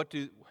what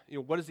is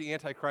the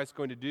Antichrist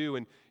going to do,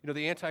 and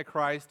the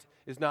Antichrist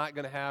is not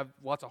going to have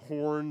lots of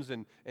horns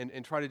and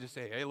try to just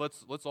say, hey,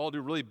 let's all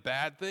do really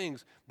bad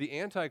things. The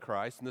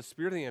Antichrist and the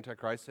spirit of the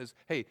Antichrist says,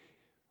 hey,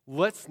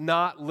 let's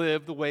not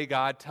live the way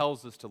God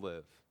tells us to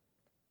live.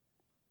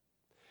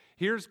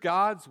 Here's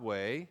God's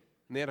way.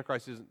 And the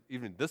Antichrist isn't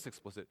even this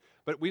explicit,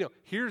 but we know,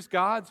 here's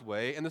God's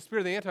way, and the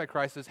spirit of the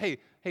Antichrist says, hey,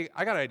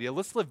 I got an idea,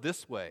 let's live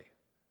this way.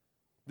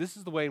 This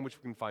is the way in which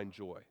we can find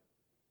joy.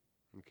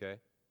 Okay?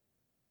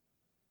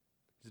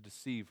 He's a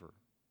deceiver,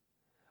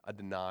 a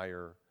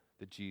denier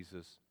that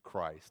Jesus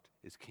Christ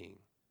is king.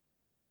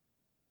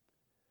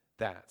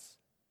 That's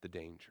the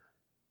danger.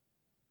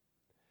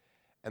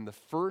 And the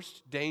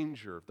first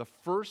danger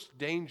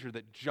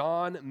that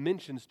John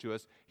mentions to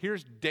us,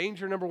 here's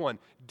danger number one.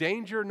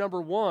 Danger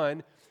number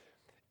one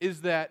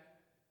is that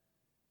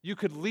you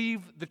could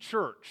leave the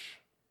church.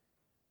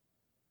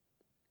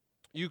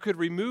 You could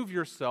remove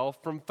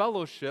yourself from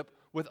fellowship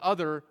with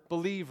other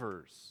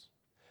believers.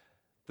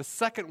 The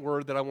second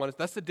word that I want to,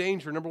 that's the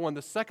danger, number one.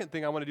 The second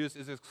thing I want to do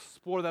is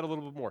explore that a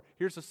little bit more.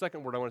 Here's the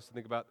second word I want us to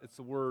think about. It's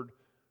the word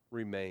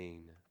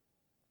remain.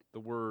 The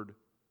word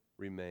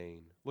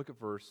remain. Look at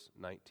verse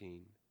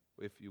 19,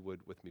 if you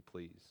would with me,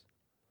 please.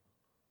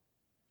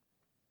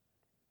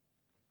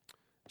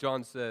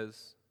 John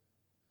says,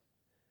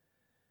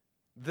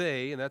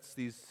 they, and that's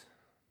these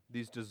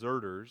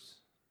deserters,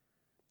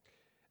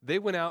 they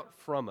went out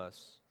from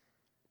us,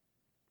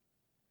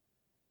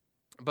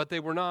 but they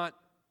were not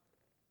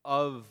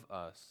of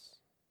us.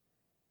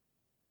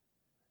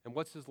 And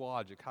what's his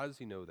logic? How does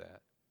he know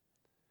that?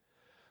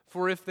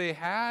 For if they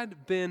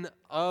had been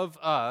of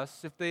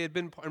us, if they had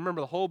been,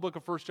 remember the whole book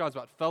of 1 John is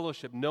about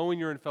fellowship, knowing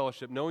you're in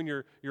fellowship, knowing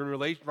you're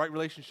in right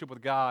relationship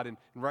with God and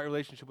in right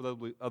relationship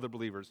with other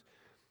believers.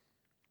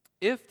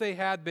 If they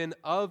had been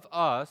of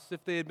us,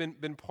 if they had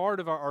been part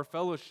of our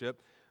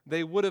fellowship,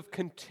 they would have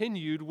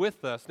continued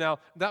with us. Now,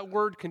 that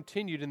word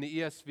continued in the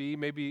ESV,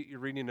 maybe you're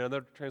reading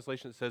another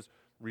translation that says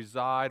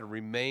reside or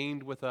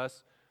remained with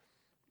us.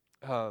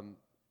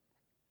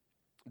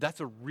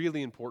 That's a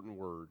really important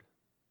word.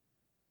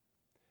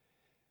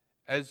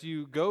 As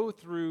you go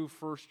through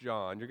 1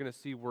 John, you're going to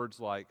see words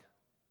like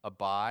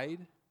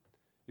abide,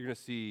 you're going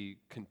to see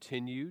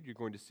continued, you're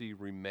going to see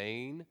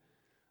remain.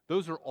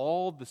 Those are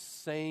all the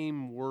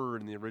same word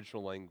in the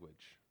original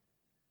language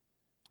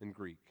in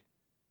Greek.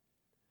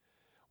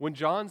 When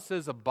John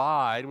says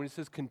abide, when he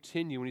says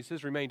continue, when he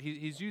says remain,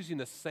 he's using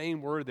the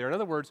same word there. In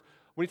other words,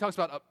 when he talks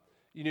about,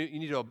 you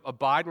need to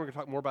abide, we're going to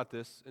talk more about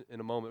this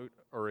in a moment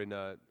or in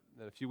a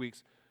few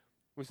weeks.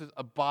 When he says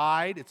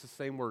abide, it's the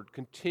same word.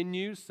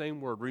 Continue, same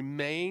word.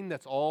 Remain,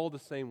 that's all the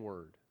same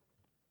word.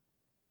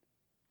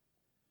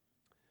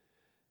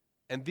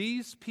 And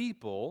these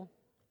people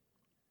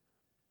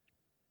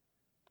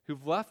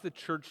who've left the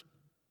church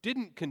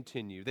didn't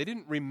continue. They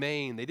didn't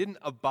remain. They didn't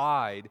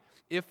abide.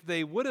 If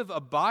they would have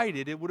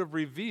abided, it would have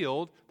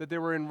revealed that they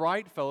were in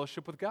right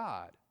fellowship with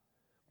God.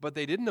 But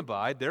they didn't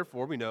abide,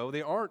 therefore we know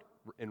they aren't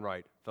in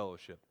right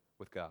fellowship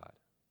with God.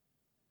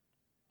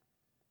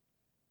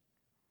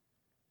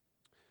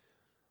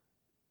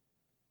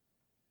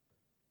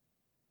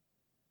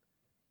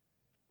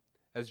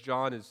 As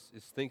John is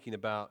thinking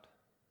about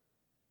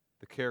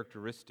the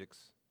characteristics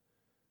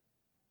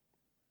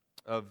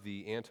of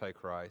the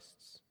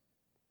Antichrists,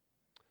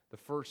 the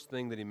first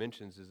thing that he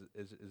mentions is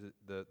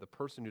the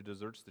person who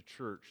deserts the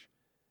church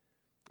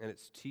and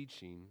its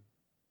teaching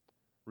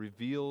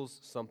reveals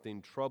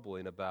something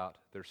troubling about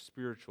their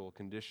spiritual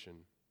condition.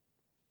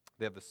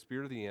 They have the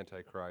spirit of the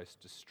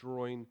Antichrist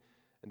destroying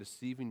and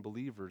deceiving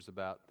believers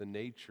about the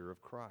nature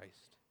of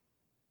Christ.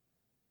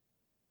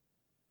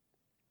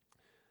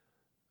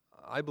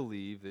 I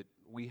believe that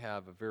we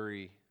have a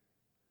very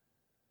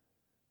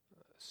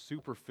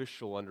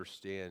superficial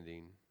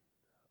understanding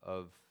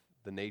of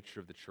the nature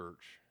of the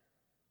church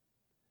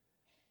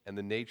and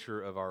the nature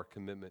of our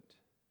commitment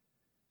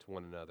to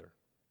one another.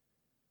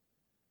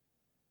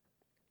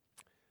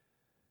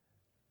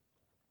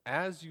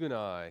 As you and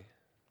I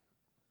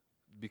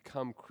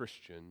become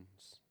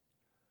Christians,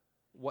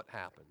 what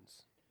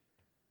happens?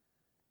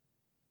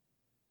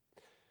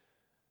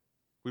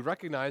 We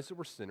recognize that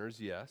we're sinners,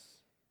 yes.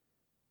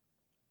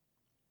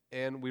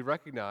 And we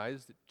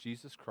recognize that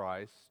Jesus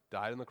Christ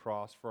died on the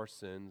cross for our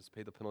sins,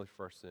 paid the penalty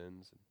for our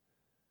sins, and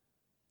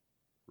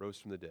rose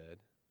from the dead.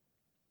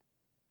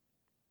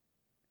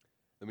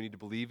 And we need to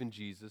believe in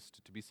Jesus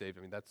to be saved.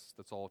 I mean, that's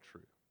all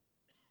true.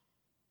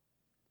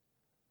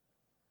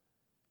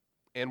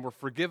 And we're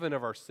forgiven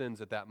of our sins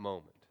at that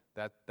moment.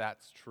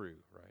 That's true,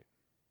 right?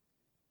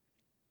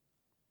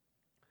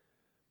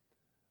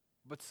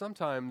 But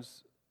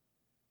sometimes,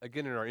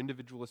 again, in our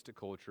individualistic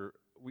culture,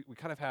 we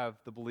kind of have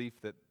the belief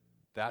that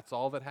that's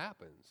all that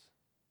happens.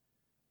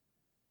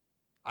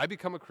 I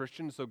become a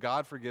Christian, so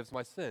God forgives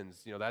my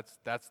sins. You know,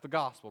 that's the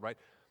gospel, right?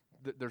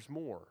 There's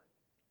more.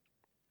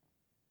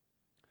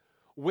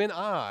 When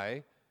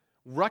I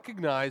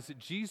recognize that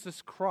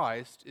Jesus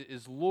Christ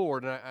is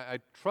Lord, and I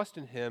trust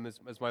in Him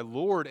as my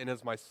Lord and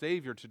as my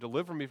Savior to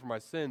deliver me from my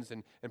sins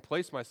and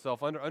place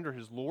myself under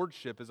His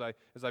Lordship as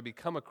I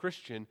become a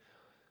Christian,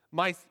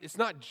 it's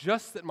not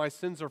just that my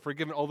sins are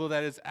forgiven, although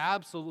that is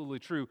absolutely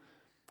true.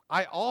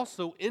 I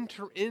also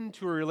enter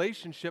into a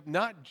relationship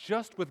not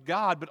just with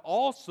God, but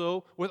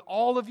also with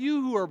all of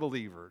you who are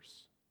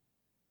believers.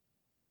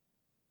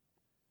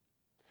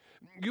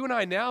 You and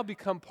I now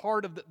become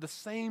part of the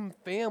same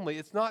family.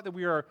 It's not that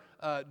we are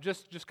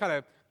just kind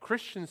of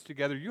Christians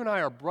together. You and I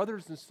are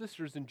brothers and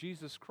sisters in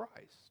Jesus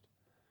Christ.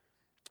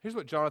 Here's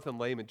what Jonathan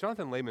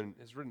Leeman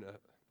has written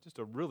just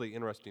a really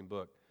interesting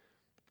book.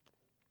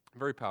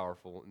 Very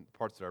powerful in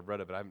parts that I've read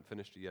of it. I haven't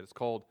finished it yet. It's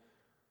called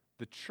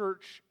The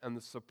Church and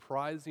the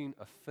Surprising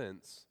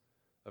Offense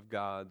of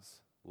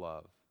God's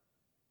Love.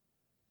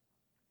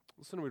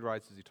 Listen to what he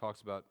writes as he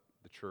talks about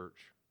the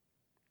church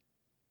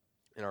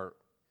in our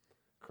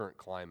current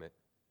climate.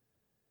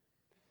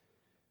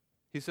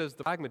 He says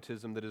the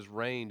pragmatism that has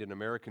reigned in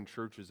American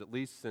churches, at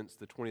least since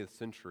the 20th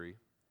century,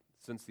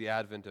 since the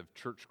advent of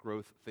church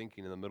growth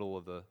thinking in the middle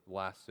of the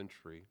last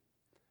century,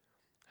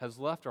 has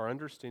left our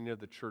understanding of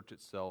the church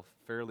itself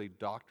fairly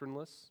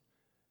doctrineless,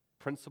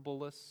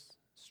 principleless,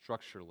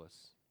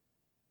 structureless.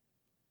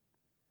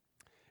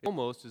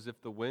 Almost as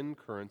if the wind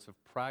currents of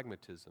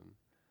pragmatism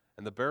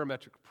and the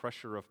barometric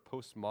pressure of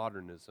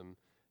postmodernism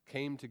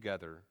came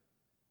together,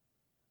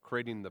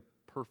 creating the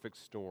perfect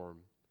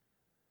storm,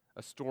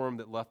 a storm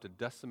that left a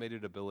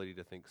decimated ability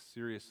to think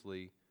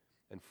seriously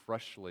and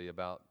freshly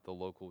about the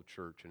local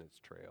church and its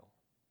trail.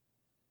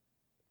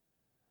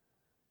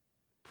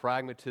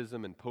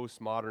 Pragmatism and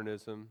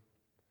postmodernism,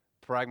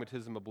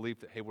 pragmatism, a belief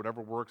that, hey,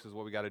 whatever works is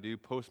what we got to do,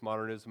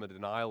 postmodernism, a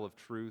denial of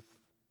truth,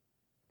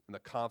 and the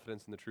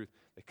confidence in the truth,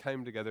 they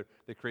come together,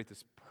 they create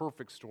this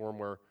perfect storm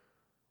where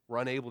we're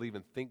unable to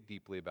even think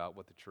deeply about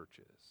what the church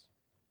is.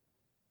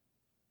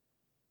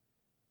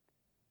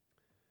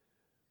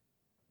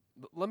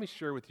 Let me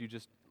share with you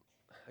just,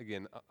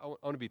 again, I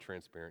want to be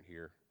transparent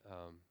here.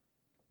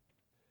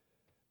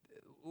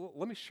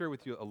 Let me share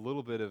with you a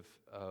little bit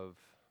of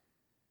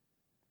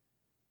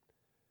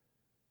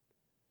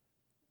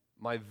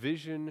my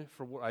vision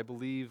for what I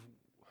believe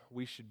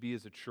we should be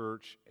as a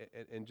church,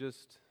 and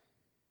just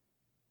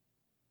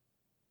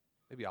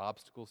maybe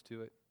obstacles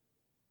to it.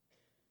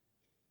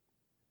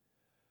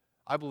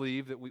 I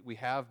believe that we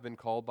have been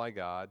called by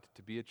God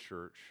to be a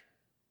church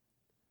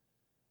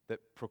that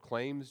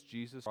proclaims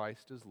Jesus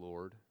Christ as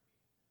Lord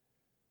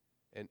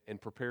and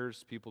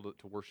prepares people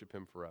to worship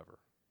Him forever.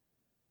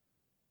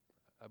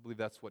 I believe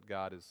that's what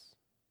God has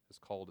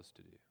called us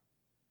to do.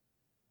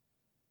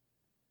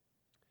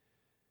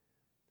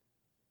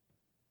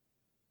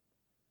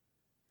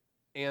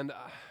 And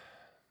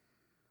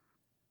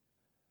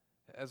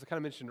as I kind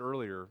of mentioned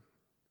earlier,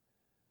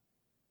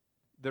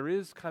 there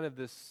is kind of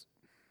this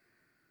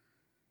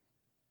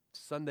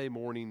Sunday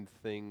morning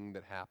thing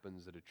that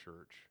happens at a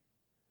church.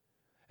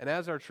 And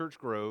as our church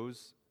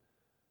grows,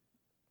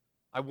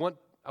 I want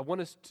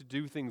us to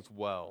do things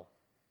well.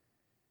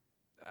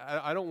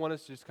 I don't want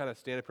us to just kind of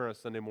stand up here on a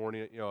Sunday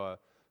morning.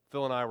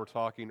 Phil and I were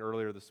talking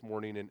earlier this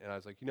morning, and I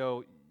was like,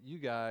 you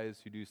guys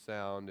who do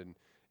sound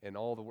and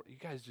all the work, you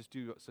guys just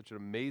do such an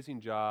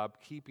amazing job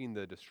keeping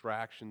the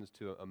distractions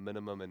to a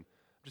minimum, and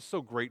I'm just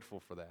so grateful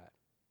for that.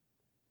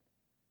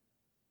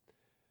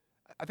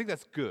 I think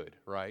that's good,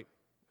 right?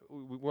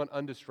 We want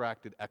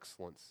undistracted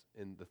excellence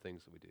in the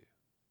things that we do.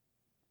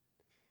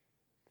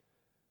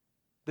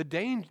 The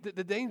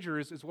danger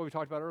is what we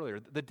talked about earlier.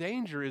 The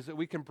danger is that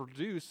we can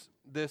produce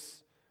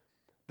this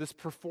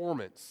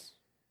performance.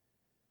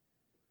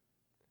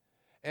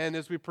 And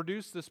as we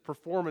produce this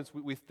performance,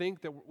 we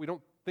think that we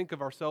don't think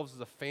of ourselves as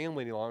a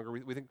family any longer.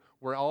 We think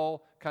we're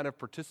all kind of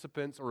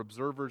participants or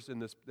observers in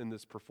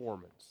this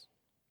performance.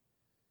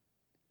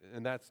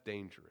 And that's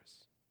dangerous.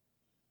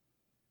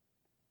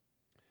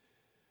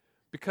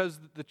 Because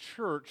the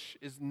church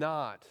is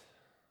not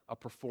a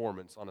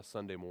performance on a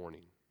Sunday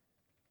morning.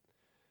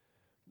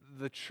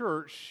 The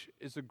church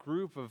is a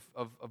group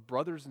of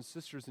brothers and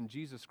sisters in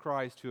Jesus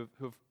Christ who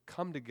have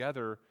come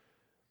together,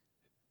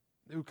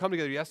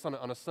 yes,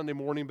 on a Sunday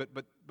morning,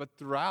 but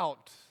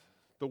throughout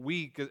the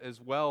week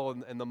as well,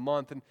 and the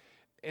month. And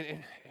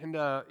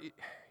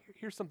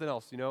here's something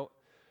else,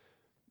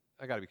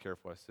 I got to be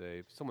careful what I say.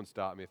 If someone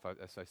stop me if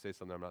I say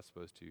something I'm not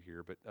supposed to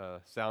here. But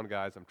sound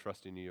guys, I'm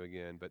trusting you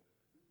again. But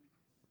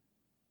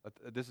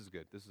this is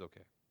good. This is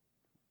okay.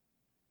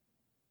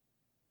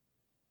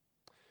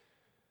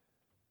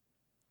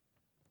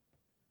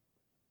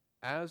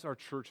 As our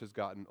church has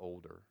gotten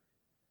older,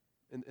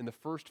 in the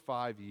first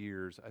 5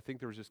 years, I think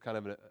there was just kind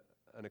of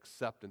an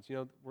acceptance.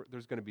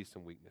 There's going to be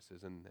some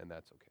weaknesses, and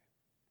that's okay.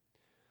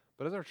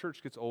 But as our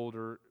church gets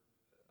older,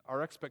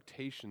 our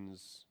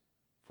expectations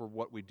for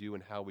what we do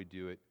and how we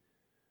do it,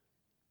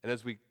 and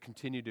as we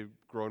continue to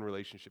grow in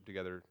relationship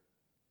together,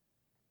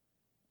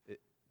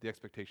 the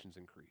expectations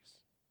increase.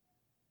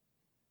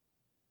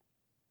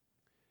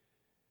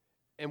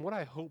 And what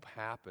I hope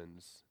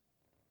happens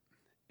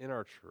in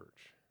our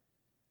church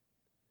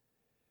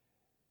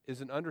is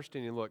an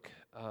understanding, look,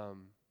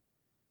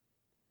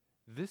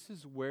 this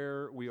is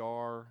where we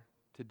are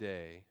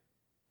today.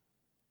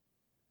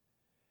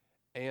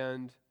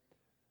 And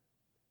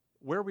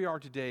where we are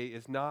today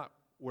is not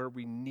where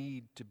we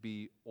need to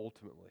be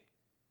ultimately.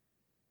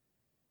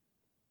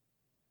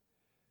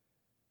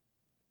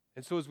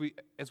 And so as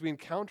we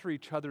encounter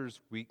each other's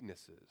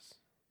weaknesses,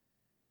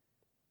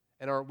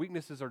 and our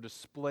weaknesses are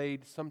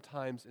displayed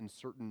sometimes in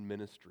certain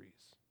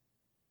ministries,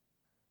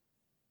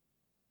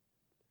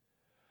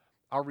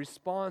 our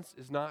response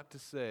is not to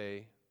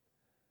say,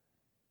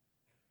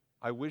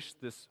 I wish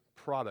this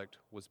product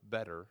was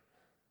better.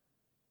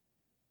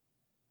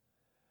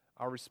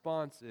 Our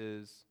response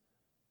is,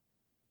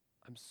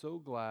 I'm so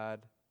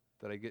glad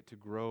that I get to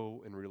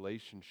grow in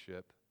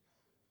relationship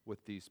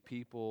with these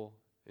people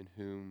in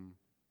whom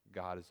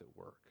God is at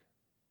work.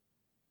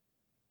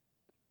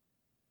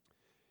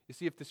 You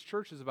see, if this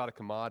church is about a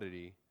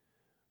commodity,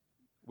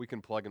 we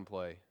can plug and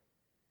play.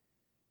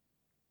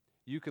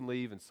 You can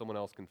leave and someone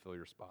else can fill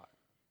your spot.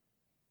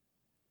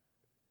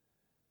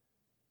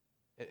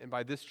 And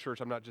by this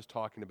church, I'm not just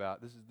talking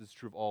about, this is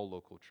true of all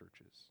local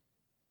churches.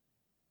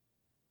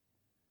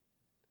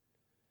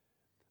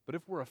 But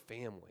if we're a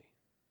family,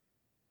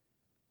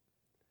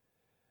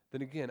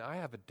 then again, I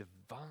have a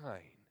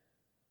divine,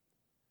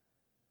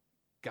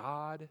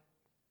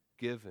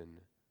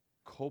 God-given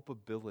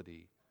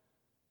culpability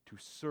to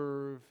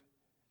serve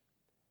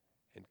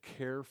and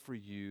care for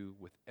you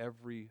with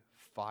every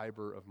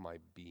fiber of my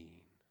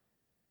being.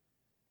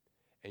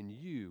 And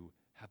you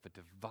have a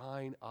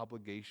divine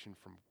obligation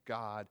from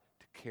God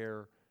to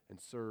care and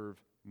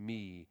serve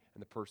me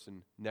and the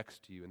person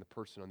next to you and the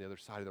person on the other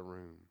side of the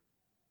room,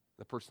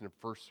 the person in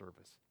first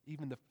service,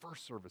 even the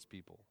first service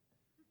people.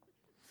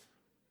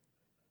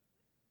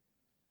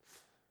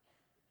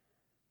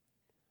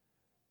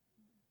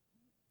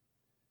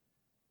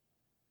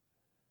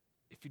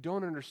 If you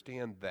don't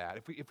understand that,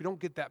 if we don't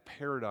get that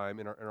paradigm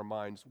in our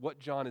minds, what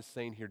John is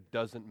saying here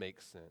doesn't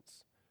make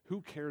sense.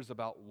 Who cares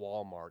about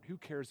Walmart? Who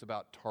cares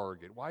about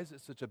Target? Why is it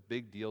such a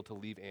big deal to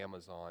leave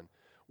Amazon?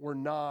 We're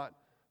not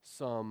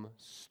some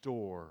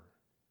store.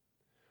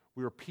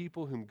 We are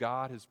people whom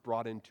God has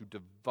brought into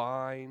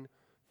divine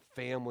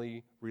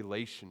family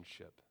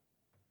relationship.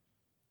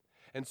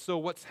 And so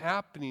what's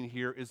happening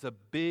here is a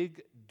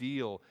big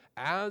deal.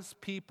 As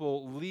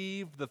people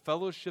leave the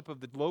fellowship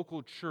of the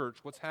local church,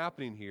 what's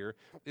happening here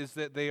is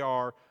that they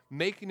are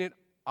making it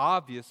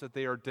obvious that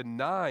they are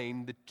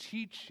denying the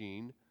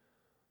teaching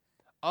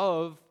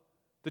of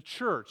the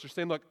church. They're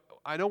saying, look,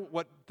 I know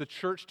what the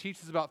church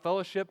teaches about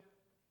fellowship.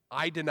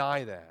 I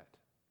deny that.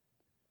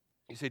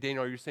 You say,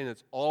 Daniel, are you saying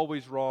it's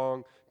always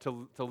wrong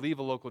to leave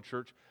a local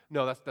church?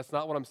 No, that's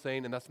not what I'm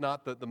saying, and that's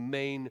not the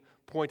main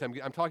point.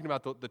 I'm talking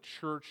about the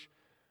church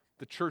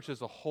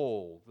as a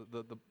whole,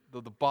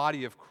 the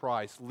body of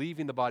Christ,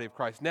 leaving the body of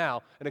Christ.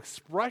 Now, an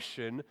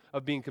expression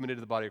of being committed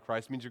to the body of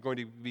Christ means you're going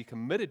to be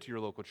committed to your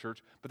local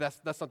church, but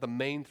that's not the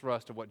main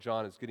thrust of what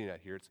John is getting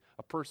at here. It's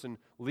a person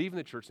leaving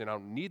the church saying, I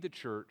don't need the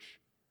church,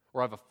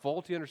 or I have a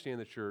faulty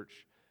understanding of the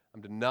church.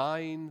 I'm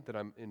denying that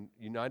I'm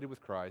united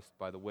with Christ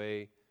by the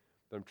way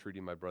that I'm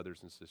treating my brothers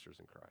and sisters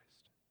in Christ.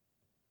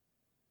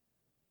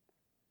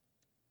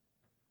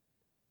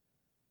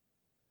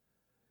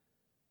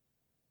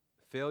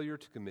 Failure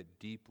to commit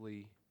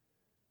deeply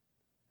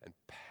and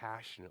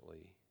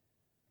passionately,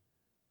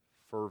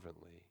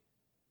 fervently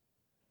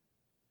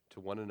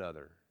to one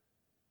another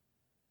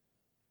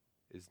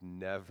is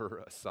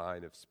never a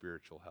sign of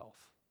spiritual health.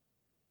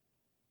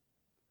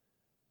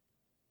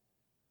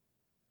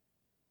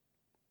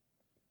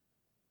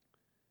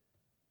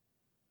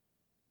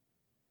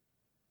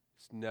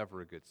 It's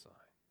never a good sign.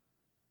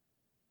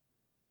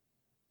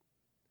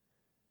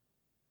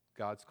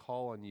 God's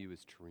call on you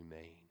is to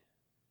remain,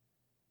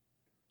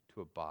 to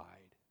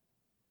abide,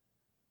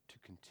 to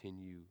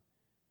continue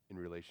in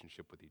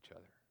relationship with each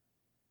other.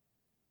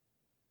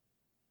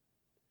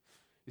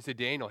 You say,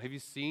 Daniel, have you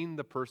seen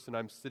the person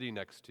I'm sitting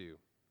next to?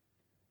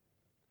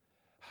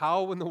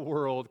 How in the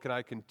world can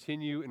I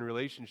continue in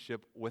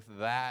relationship with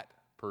that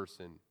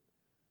person?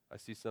 I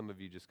see some of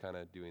you just kind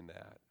of doing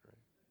that, right?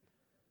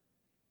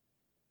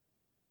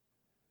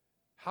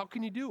 How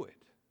can you do it?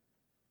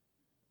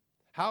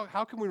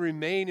 How can we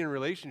remain in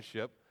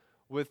relationship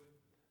with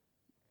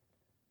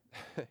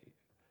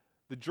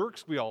the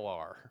jerks we all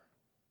are?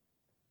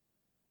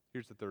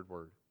 Here's the third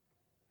word.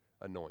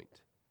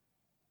 Anoint.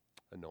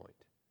 Anoint.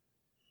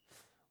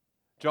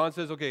 John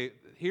says, okay,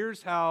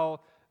 here's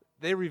how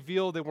they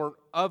revealed they weren't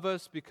of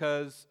us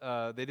because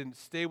they didn't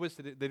stay with us,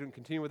 they didn't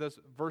continue with us.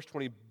 Verse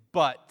 20,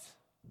 but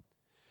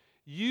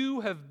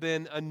you have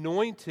been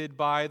anointed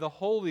by the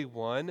Holy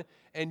One,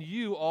 and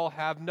you all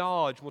have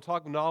knowledge. We'll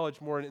talk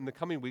knowledge more in the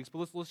coming weeks, but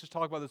let's just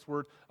talk about this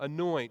word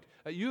anoint.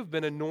 You have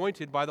been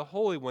anointed by the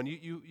Holy One.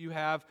 You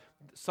have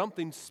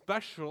something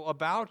special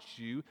about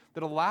you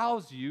that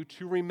allows you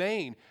to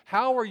remain.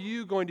 How are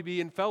you going to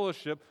be in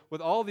fellowship with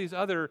all these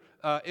other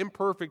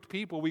imperfect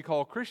people we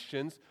call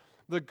Christians?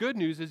 The good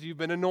news is you've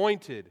been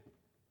anointed.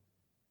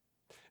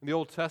 In the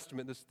Old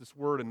Testament, this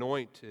word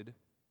anointed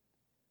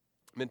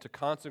meant to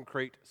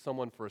consecrate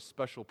someone for a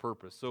special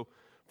purpose. So,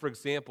 for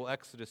example,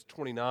 Exodus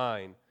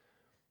 29,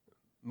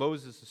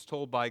 Moses is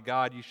told by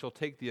God, you shall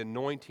take the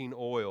anointing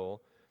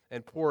oil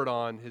and pour it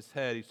on his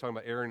head. He's talking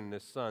about Aaron and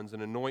his sons,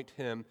 and anoint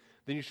him.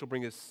 Then you shall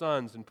bring his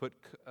sons and put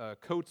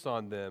coats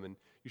on them, and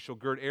you shall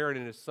gird Aaron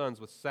and his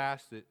sons with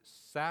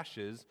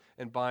sashes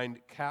and bind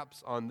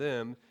caps on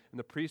them, and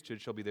the priesthood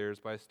shall be theirs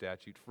by a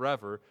statute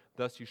forever.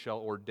 Thus you shall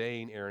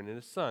ordain Aaron and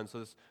his sons.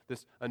 So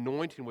this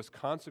anointing was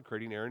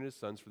consecrating Aaron and his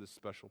sons for this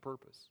special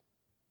purpose.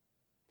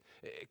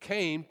 It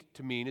came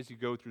to mean, as you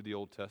go through the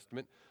Old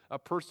Testament, a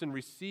person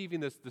receiving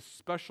this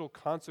special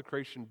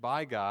consecration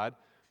by God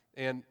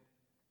and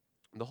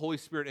the Holy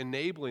Spirit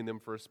enabling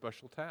them for a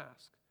special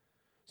task.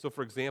 So,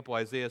 for example,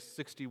 Isaiah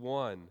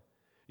 61,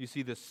 you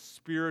see this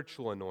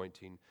spiritual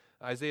anointing.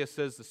 Isaiah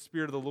says, the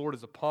Spirit of the Lord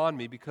is upon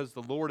me because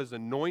the Lord has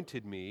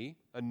anointed me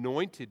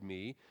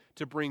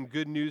to bring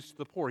good news to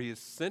the poor. He has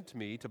sent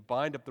me to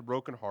bind up the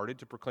brokenhearted,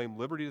 to proclaim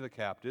liberty to the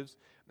captives,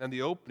 and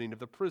the opening of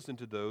the prison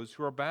to those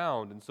who are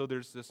bound. And so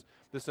there's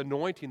this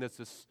anointing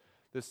that's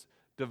this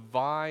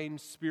divine,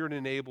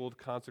 Spirit-enabled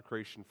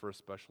consecration for a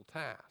special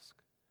task.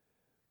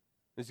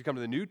 As you come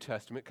to the New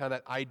Testament, kind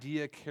of that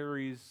idea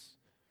carries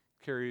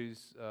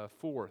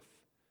forth.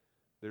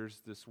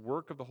 There's this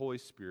work of the Holy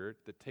Spirit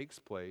that takes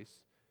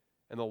place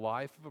in the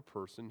life of a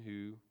person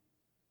who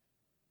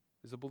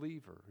is a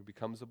believer, who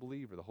becomes a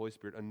believer. The Holy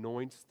Spirit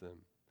anoints them,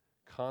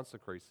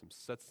 consecrates them,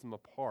 sets them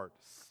apart,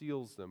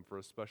 seals them for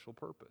a special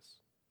purpose.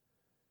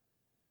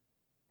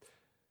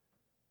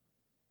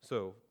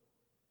 So,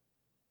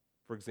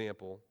 for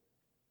example,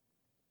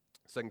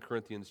 2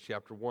 Corinthians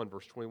chapter 1,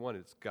 verse 21,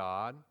 it's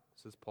God,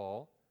 says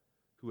Paul,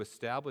 who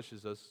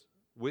establishes us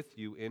with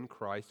you in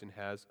Christ and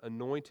has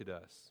anointed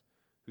us,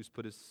 who's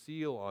put his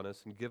seal on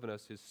us and given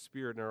us his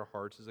Spirit in our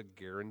hearts as a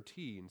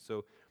guarantee. And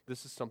so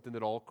this is something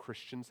that all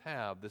Christians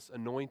have, this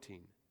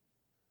anointing.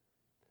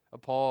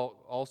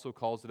 Paul also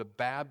calls it a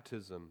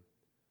baptism.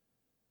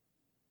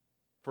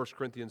 1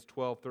 Corinthians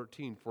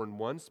 12:13, for in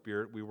one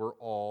Spirit we were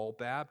all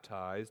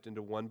baptized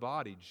into one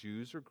body,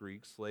 Jews or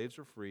Greeks, slaves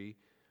or free,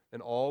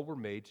 and all were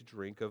made to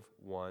drink of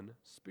one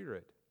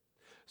Spirit.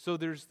 So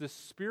there's this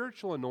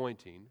spiritual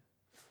anointing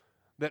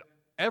that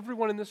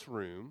everyone in this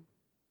room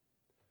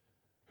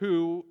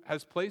who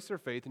has placed their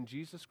faith in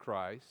Jesus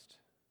Christ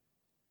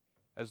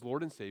as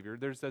Lord and Savior,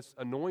 there's this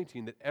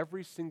anointing that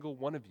every single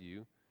one of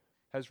you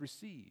has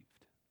received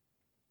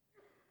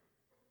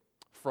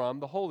from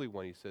the Holy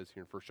One, he says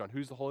here in 1 John.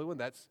 Who's the Holy One?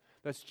 That's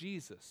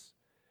Jesus.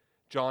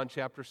 John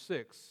chapter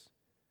 6,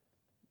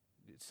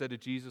 it said to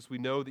Jesus, we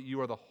know that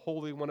you are the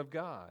Holy One of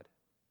God.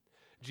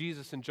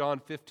 Jesus in John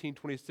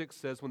 15:26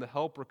 says, when the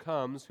Helper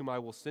comes, whom I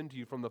will send to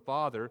you from the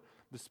Father,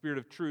 the Spirit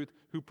of truth,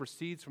 who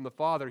proceeds from the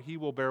Father, he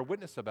will bear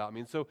witness about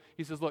me. And so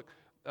he says, look,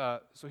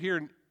 so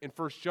here in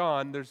 1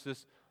 John, there's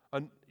this,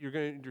 you're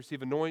going to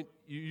receive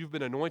you've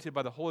been anointed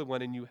by the Holy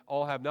One, and you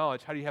all have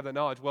knowledge. How do you have that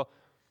knowledge? Well,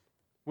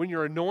 when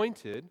you're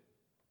anointed,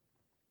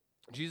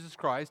 Jesus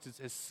Christ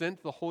has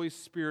sent the Holy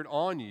Spirit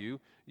on you.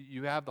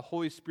 You have the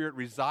Holy Spirit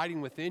residing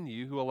within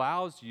you who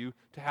allows you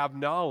to have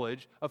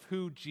knowledge of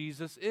who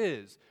Jesus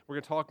is. We're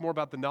going to talk more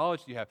about the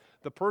knowledge you have.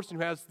 The person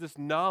who has this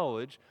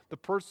knowledge, the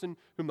person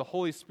whom the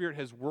Holy Spirit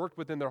has worked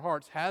within their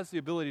hearts, has the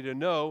ability to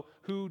know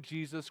who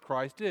Jesus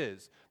Christ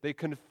is. They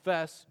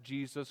confess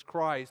Jesus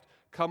Christ,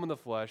 come in the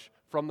flesh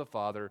from the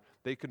Father.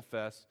 They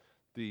confess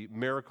the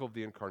miracle of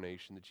the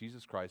incarnation, that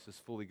Jesus Christ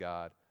is fully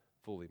God,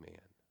 fully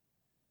man.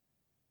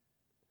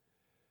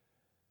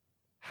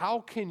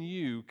 How can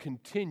you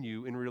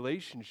continue in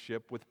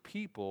relationship with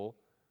people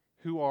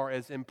who are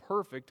as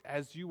imperfect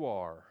as you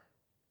are?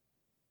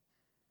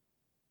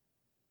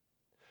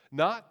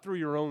 Not through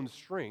your own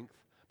strength,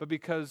 but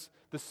because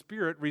the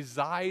Spirit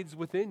resides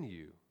within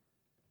you.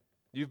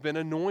 You've been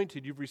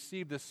anointed. You've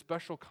received this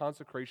special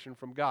consecration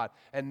from God.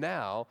 And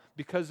now,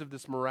 because of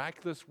this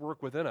miraculous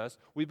work within us,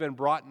 we've been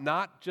brought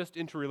not just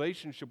into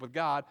relationship with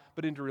God,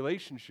 but into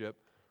relationship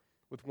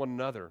with one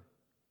another.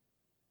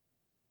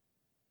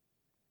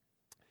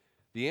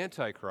 The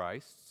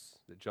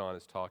antichrists that John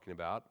is talking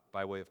about,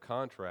 by way of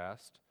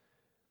contrast,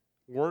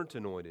 weren't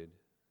anointed.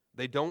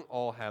 They don't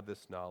all have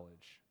this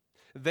knowledge.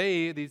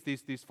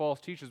 These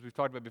false teachers we've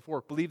talked about before,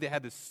 believe they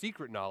had this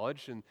secret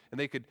knowledge and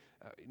they could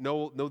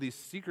know these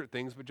secret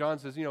things, but John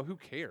says, who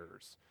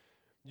cares?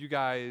 You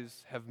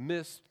guys have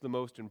missed the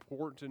most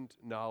important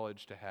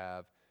knowledge to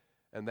have,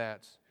 and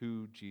that's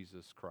who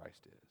Jesus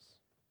Christ is.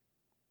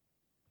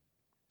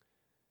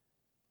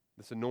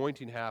 This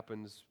anointing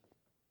happens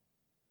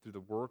through the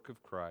work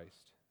of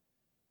Christ.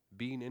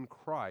 Being in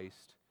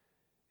Christ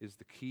is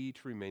the key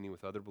to remaining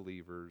with other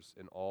believers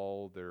in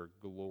all their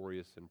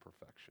glorious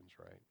imperfections,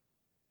 right?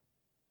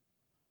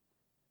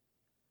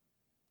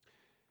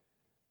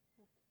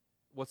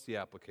 What's the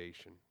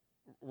application?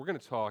 We're going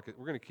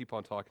to keep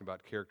on talking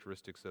about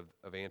characteristics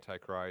of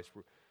Antichrist.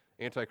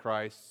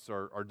 Antichrists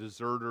are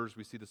deserters.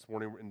 We see this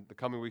morning, in the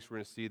coming weeks, we're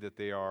going to see that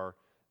they are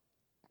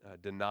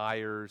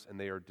deniers and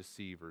they are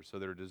deceivers. So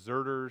they're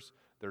deserters,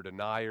 they're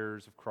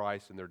deniers of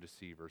Christ, and they're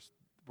deceivers.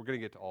 We're going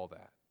to get to all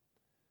that.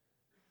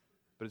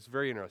 But it's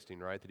very interesting,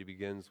 right, that he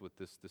begins with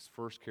this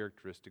first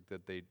characteristic,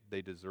 that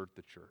they desert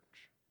the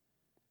church.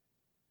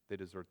 They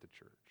desert the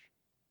church.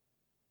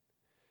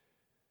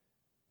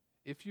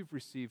 If you've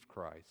received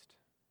Christ,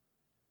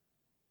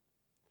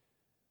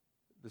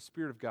 the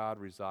Spirit of God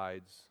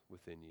resides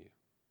within you.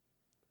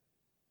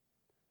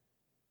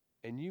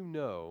 And you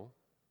know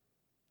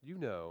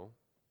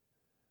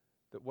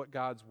that what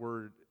God's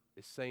Word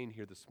is saying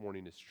here this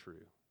morning is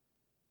true.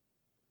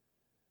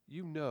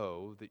 You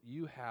know that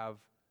you have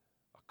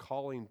a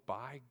calling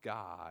by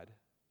God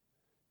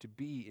to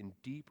be in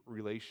deep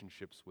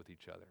relationships with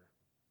each other,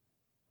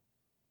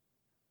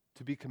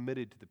 to be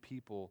committed to the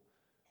people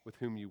with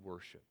whom you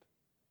worship.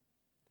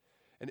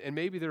 And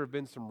maybe there have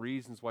been some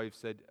reasons why you've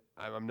said,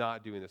 I'm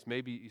not doing this.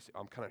 Maybe you say,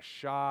 I'm kind of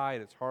shy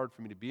and it's hard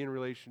for me to be in a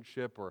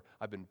relationship, or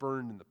I've been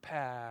burned in the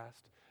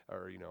past,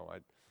 or,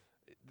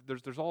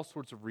 there's all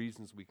sorts of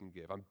reasons we can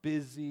give. I'm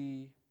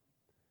busy.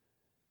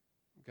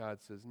 God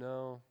says,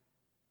 no,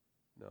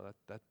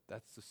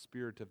 that's the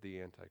spirit of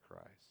the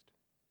Antichrist.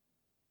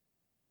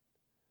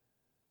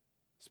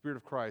 The Spirit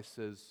of Christ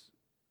says,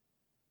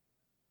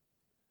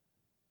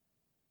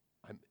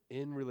 I'm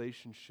in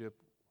relationship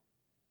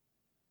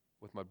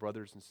with my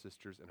brothers and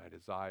sisters, and I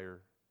desire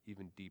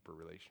even deeper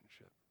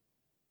relationship.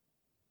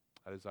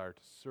 I desire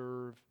to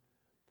serve.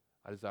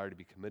 I desire to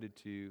be committed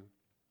to.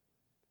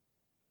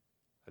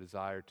 I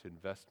desire to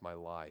invest my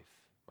life,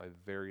 my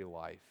very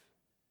life,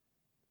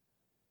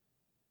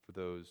 for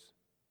those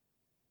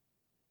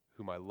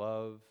whom I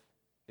love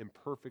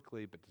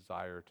imperfectly but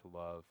desire to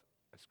love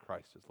as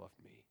Christ has loved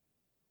me.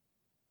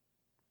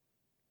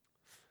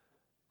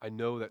 I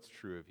know that's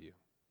true of you,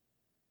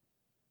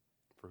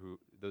 for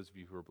those of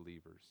you who are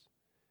believers.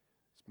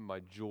 It's been my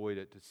joy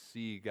to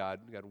see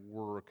God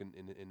work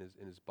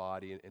in his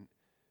body, and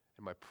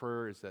my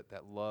prayer is that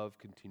love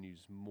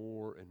continues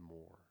more and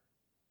more.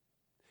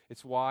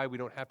 It's why we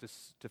don't have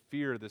to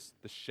fear the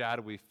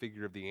shadowy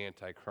figure of the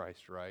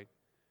Antichrist, right?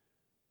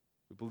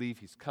 We believe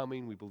he's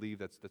coming. We believe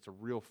that's a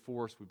real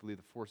force. We believe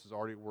the force is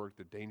already at work.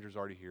 The danger's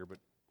already here, but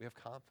we have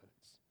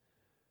confidence.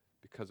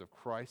 Because of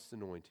Christ's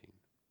anointing,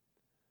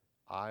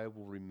 I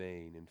will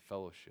remain in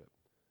fellowship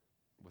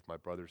with my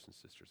brothers and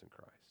sisters in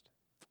Christ.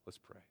 Let's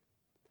pray.